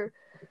year.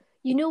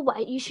 You know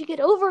what? You should get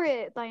over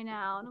it by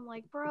now. And I'm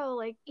like, bro,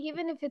 like,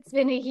 even if it's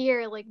been a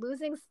year, like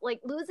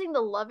losing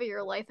the love of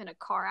your life in a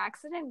car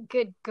accident,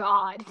 good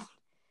God.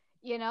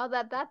 You know,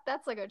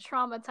 that's like a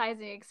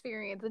traumatizing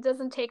experience. It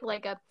doesn't take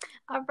like a,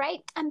 all right,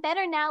 I'm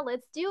better now,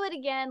 let's do it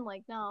again.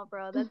 Like, no,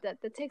 bro,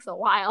 that takes a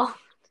while.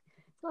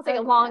 It's gonna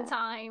take a long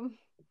time.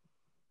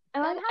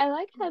 I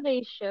like how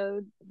they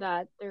showed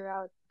that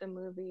throughout the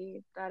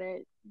movie, that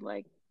it,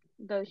 like,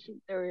 though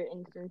there were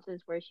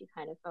instances where she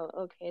kind of felt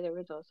okay, there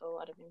was also a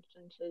lot of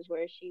instances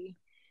where she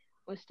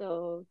was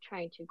still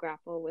trying to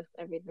grapple with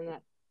everything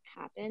that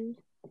happened.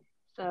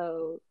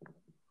 So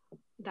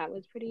that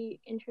was pretty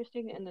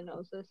interesting. And then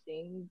also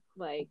seeing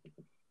like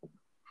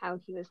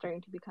how he was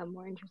starting to become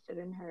more interested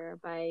in her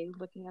by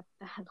looking up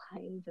the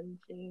headlines and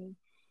seeing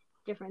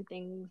different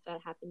things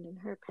that happened in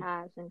her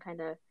past, and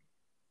kind of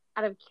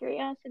out of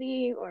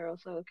curiosity or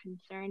also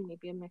concern,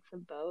 maybe a mix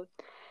of both.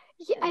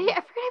 Yeah, I forget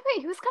about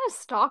he was kind of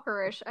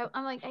stalkerish.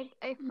 I'm like,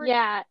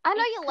 yeah, I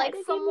know you like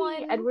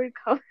someone. Edward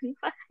Cullen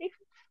vibes.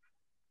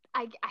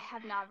 I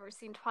have never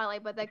seen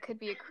Twilight, but that could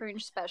be a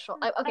cringe special.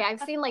 Okay,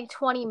 I've seen like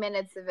 20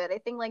 minutes of it. I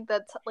think like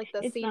the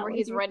scene where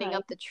he's running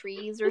up the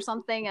trees or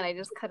something, and I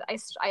just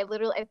I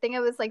literally, I think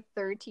I was like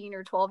 13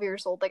 or 12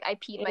 years old. Like I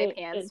peed my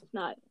pants.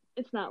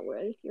 It's not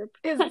worth your.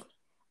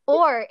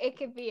 Or it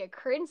could be a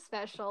cringe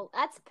special.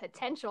 That's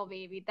potential,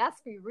 baby. That's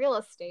free real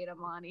estate,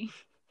 Amani.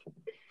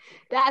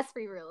 That's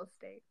free real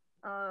estate.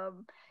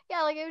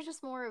 Yeah, like it was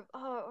just more of,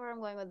 oh, where I'm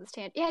going with this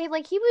tangent. Yeah,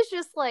 like he was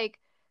just like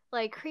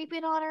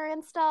creeping on her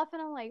and stuff,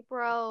 and I'm like,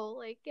 bro,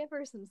 like give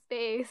her some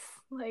space.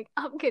 Like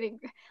I'm getting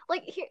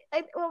like here.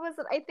 What was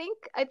it? I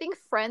think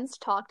Friends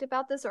talked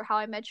about this, or How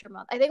I Met Your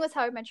Mother. I think it was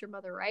How I Met Your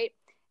Mother, right?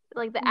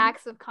 Like the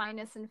acts of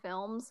kindness in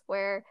films,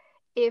 where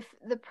if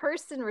the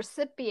person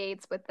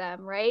reciprocates with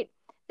them, right,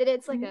 that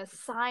it's like a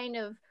sign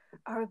of,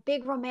 or a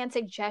big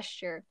romantic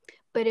gesture.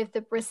 But if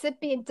the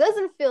recipient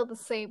doesn't feel the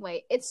same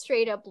way, it's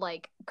straight up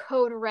like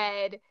code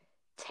red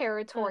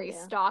territory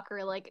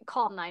stalker, like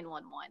call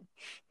 911.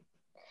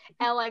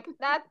 And like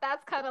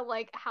that's kind of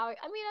like how,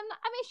 I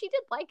mean she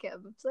did like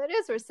him, so it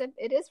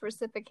is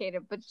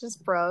reciprocated, but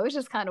just bro, it's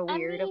just kind of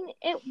weird. I mean,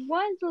 it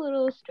was a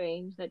little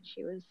strange that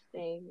she was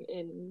staying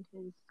in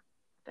his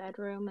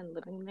bedroom and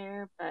living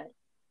there, but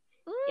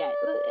yeah,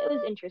 it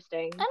was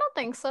interesting. I don't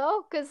think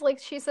so, because like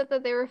she said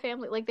that they were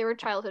family, like they were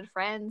childhood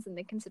friends, and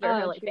they consider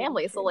her like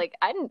family. True. So like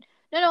I didn't.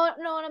 No.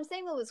 What I'm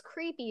saying that was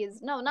creepy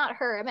is not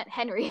her. I meant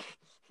Henry.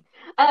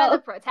 I meant the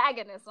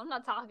protagonist. I'm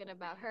not talking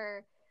about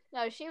her.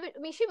 No, she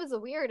was a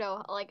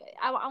weirdo. Like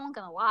I'm not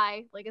gonna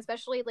lie. Like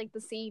especially like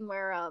the scene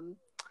where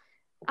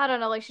I don't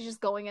know, like she's just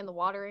going in the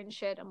water and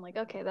shit. I'm like,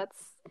 okay, that's.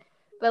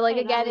 But like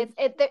again,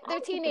 they're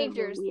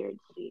teenagers. Weird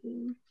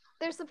scene.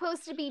 They're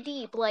supposed to be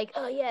deep, like,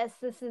 oh yes,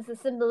 this is the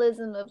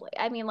symbolism of, like,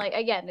 I mean, like,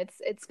 again,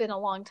 it's been a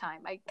long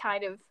time.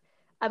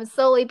 I'm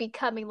slowly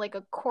becoming like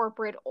a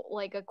corporate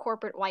white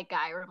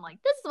guy, where I'm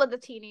like, this is what the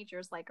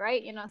teenagers like,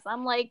 right? You know, so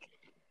I'm like,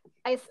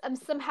 I'm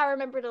somehow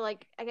remember to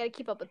like, I gotta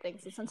keep up with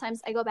things, so sometimes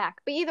I go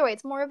back. But either way,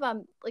 it's more of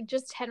like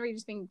just Henry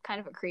just being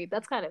kind of a creep.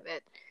 That's kind of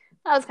it.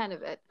 That was kind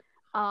of it.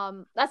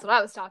 That's what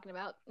I was talking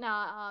about.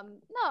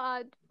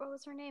 What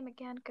was her name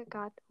again? Good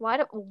God, why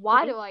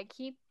do I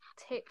keep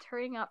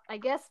turning up? I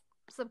guess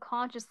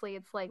subconsciously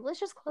it's like, let's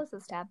just close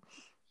this tab.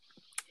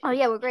 Oh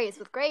yeah, with Grace,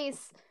 she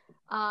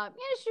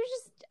was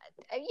just,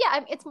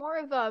 it's more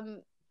of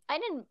I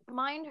didn't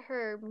mind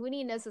her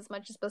moodiness as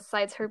much, as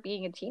besides her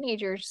being a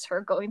teenager, just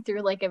her going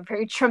through like a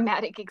very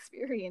traumatic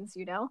experience,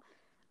 you know,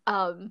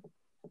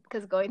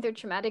 because going through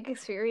traumatic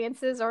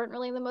experiences aren't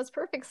really the most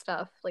perfect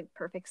stuff.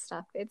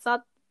 It's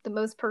not the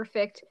most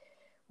perfect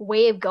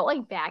way of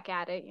going back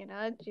at it, you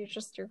know.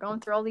 You're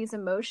going through all these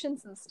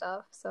emotions and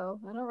stuff, so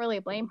I don't really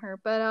blame her.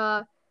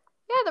 But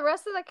yeah, the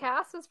rest of the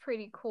cast was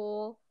pretty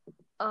cool.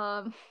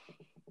 Shout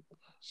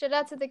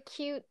out to the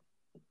cute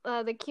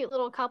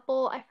little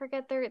couple. I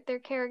forget their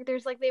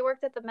characters. Like they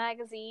worked at the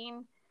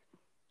magazine.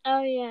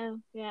 Oh yeah.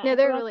 Yeah,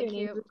 they're really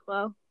cute as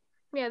well.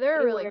 Yeah,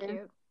 they're really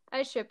cute.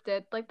 I shipped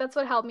it. Like that's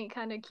what helped me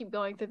kind of keep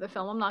going through the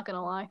film. I'm not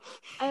gonna lie.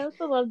 I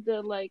also love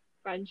the like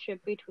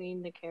friendship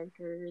between the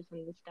characters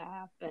and the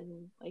staff,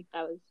 and like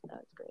that was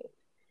great.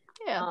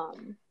 Yeah.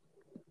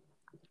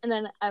 And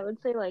then I would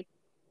say like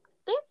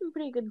they have some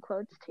pretty good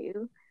quotes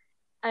too.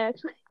 I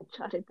actually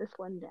jotted this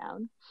one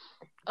down.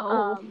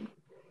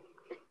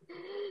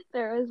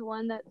 There was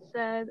one that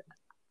said,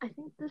 I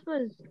think this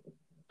was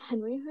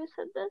Henry who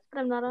said this, but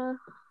I'm not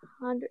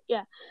 100.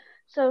 Yeah.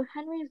 So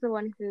Henry is the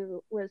one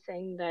who was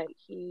saying that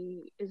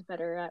he is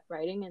better at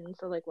writing, and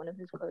so like one of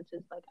his quotes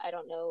is like, I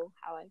don't know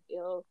how I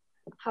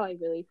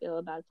really feel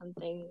about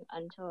something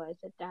until I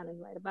sit down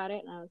and write about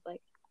it. And I was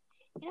like,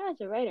 you know,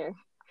 as a writer,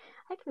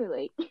 I can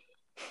relate.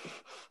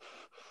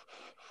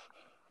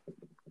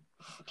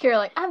 You're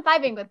like, I'm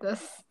vibing with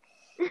this.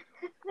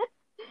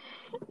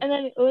 And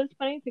then it was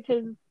funny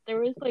because there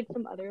was like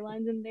some other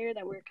lines in there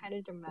that were kind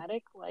of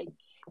dramatic. Like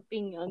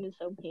being young is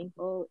so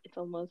painful. It's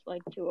almost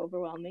like too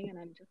overwhelming, and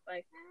I'm just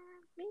like,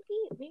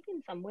 maybe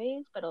in some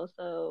ways, but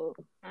also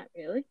not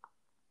really.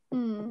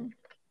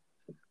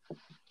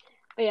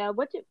 But yeah,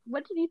 what did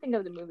you think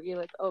of the movie,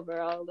 like,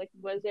 overall? Like,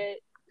 was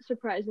it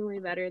surprisingly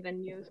better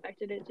than you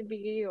expected it to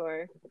be,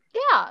 or?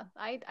 Yeah,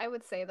 I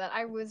would say that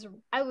I was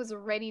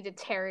ready to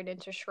tear it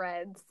into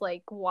shreds,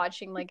 like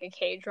watching like a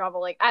K-drama.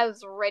 Like I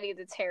was ready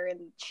to tear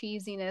in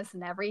cheesiness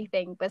and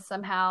everything, but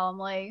somehow I'm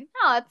like,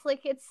 no, it's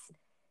like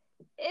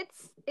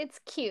it's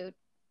cute.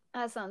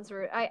 That sounds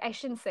rude. I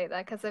shouldn't say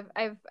that because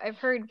I've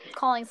heard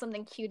calling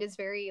something cute is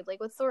very like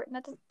what's the word?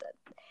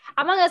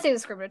 I'm not gonna say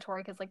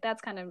discriminatory because like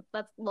that's a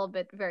little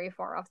bit very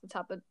far off the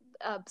top of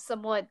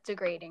somewhat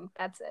degrading.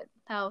 That's it.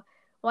 Now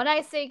when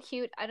I say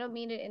cute, I don't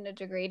mean it in a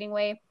degrading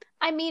way.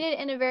 I mean it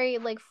in a very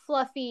like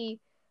fluffy,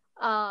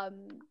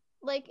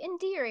 like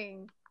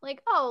endearing.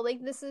 Like oh,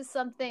 like this is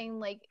something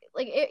like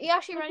it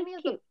actually reminded me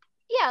of the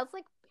yeah, it's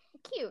like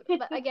cute.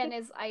 But again,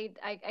 is I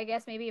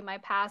guess maybe in my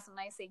past when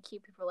I say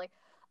cute, people are like,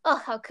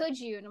 oh, how could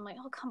you? And I'm like,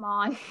 oh, come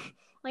on.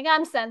 Like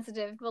I'm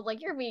sensitive, but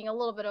like you're being a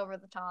little bit over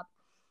the top.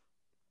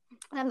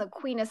 I'm the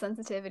queen of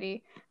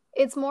sensitivity.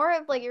 It's more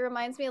of like it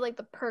reminds me of like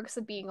the perks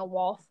of being a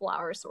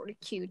wallflower, sort of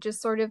cute,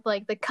 just sort of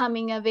like the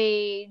coming of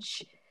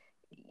age,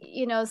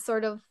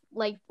 sort of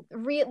like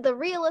the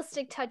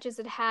realistic touches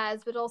it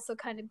has, but also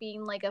kind of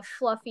being like a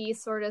fluffy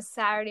sort of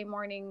Saturday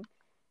morning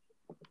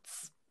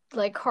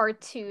like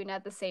cartoon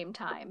at the same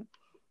time.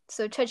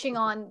 So touching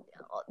on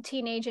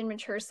teenage and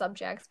mature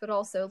subjects, but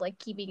also like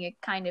keeping it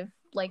kind of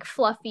like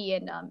fluffy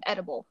and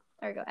edible.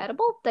 There you go,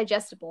 edible,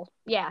 digestible.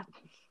 Yeah.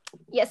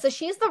 So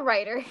she's the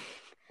writer,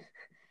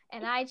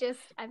 and I'm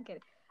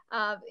kidding.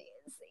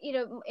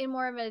 In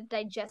more of a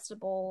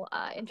digestible,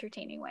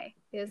 entertaining way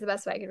is the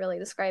best way I could really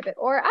describe it.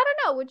 Or I don't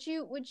know,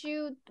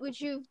 would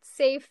you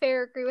say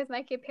fair agree with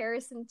my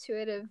comparison to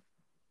it of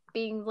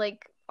being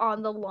like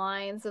on the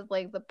lines of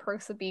like the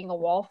perks of being a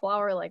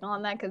wallflower, like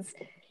on that? Because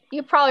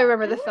you probably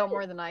remember the film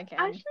more than I can.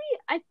 Actually,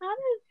 I thought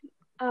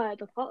of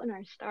The Fault in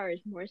Our Stars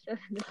more so than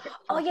the perks.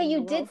 Oh yeah,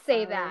 you did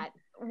say that.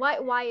 Why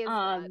is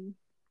that?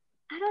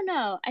 I don't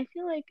know. I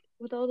feel like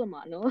with all the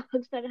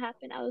monologues that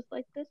happened, I was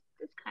like, this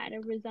kind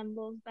of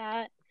resembles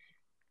that.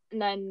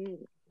 And then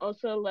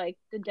also like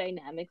the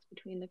dynamics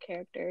between the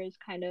characters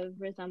kind of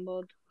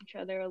resembled each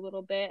other a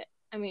little bit.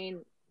 I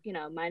mean,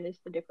 minus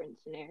the different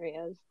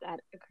scenarios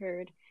that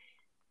occurred.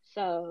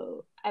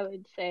 So I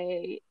would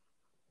say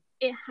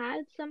it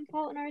had some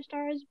Fault in Our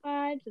Stars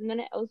vibes, and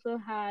then it also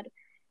had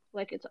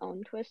like its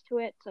own twist to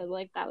it. So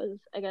like that was,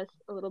 I guess,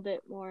 a little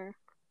bit more,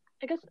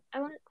 I guess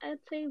I'd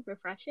say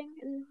refreshing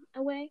in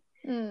a way.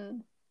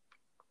 And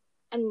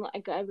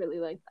like I really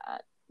like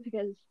that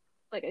because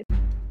like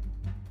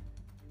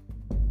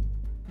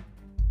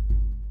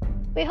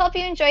we hope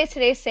you enjoyed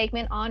today's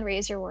segment on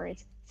Raise Your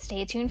Words.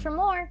 Stay tuned for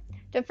more.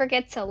 Don't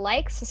forget to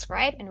like,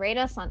 subscribe, and rate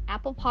us on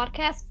Apple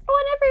Podcasts or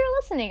whenever you're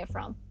listening it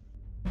from.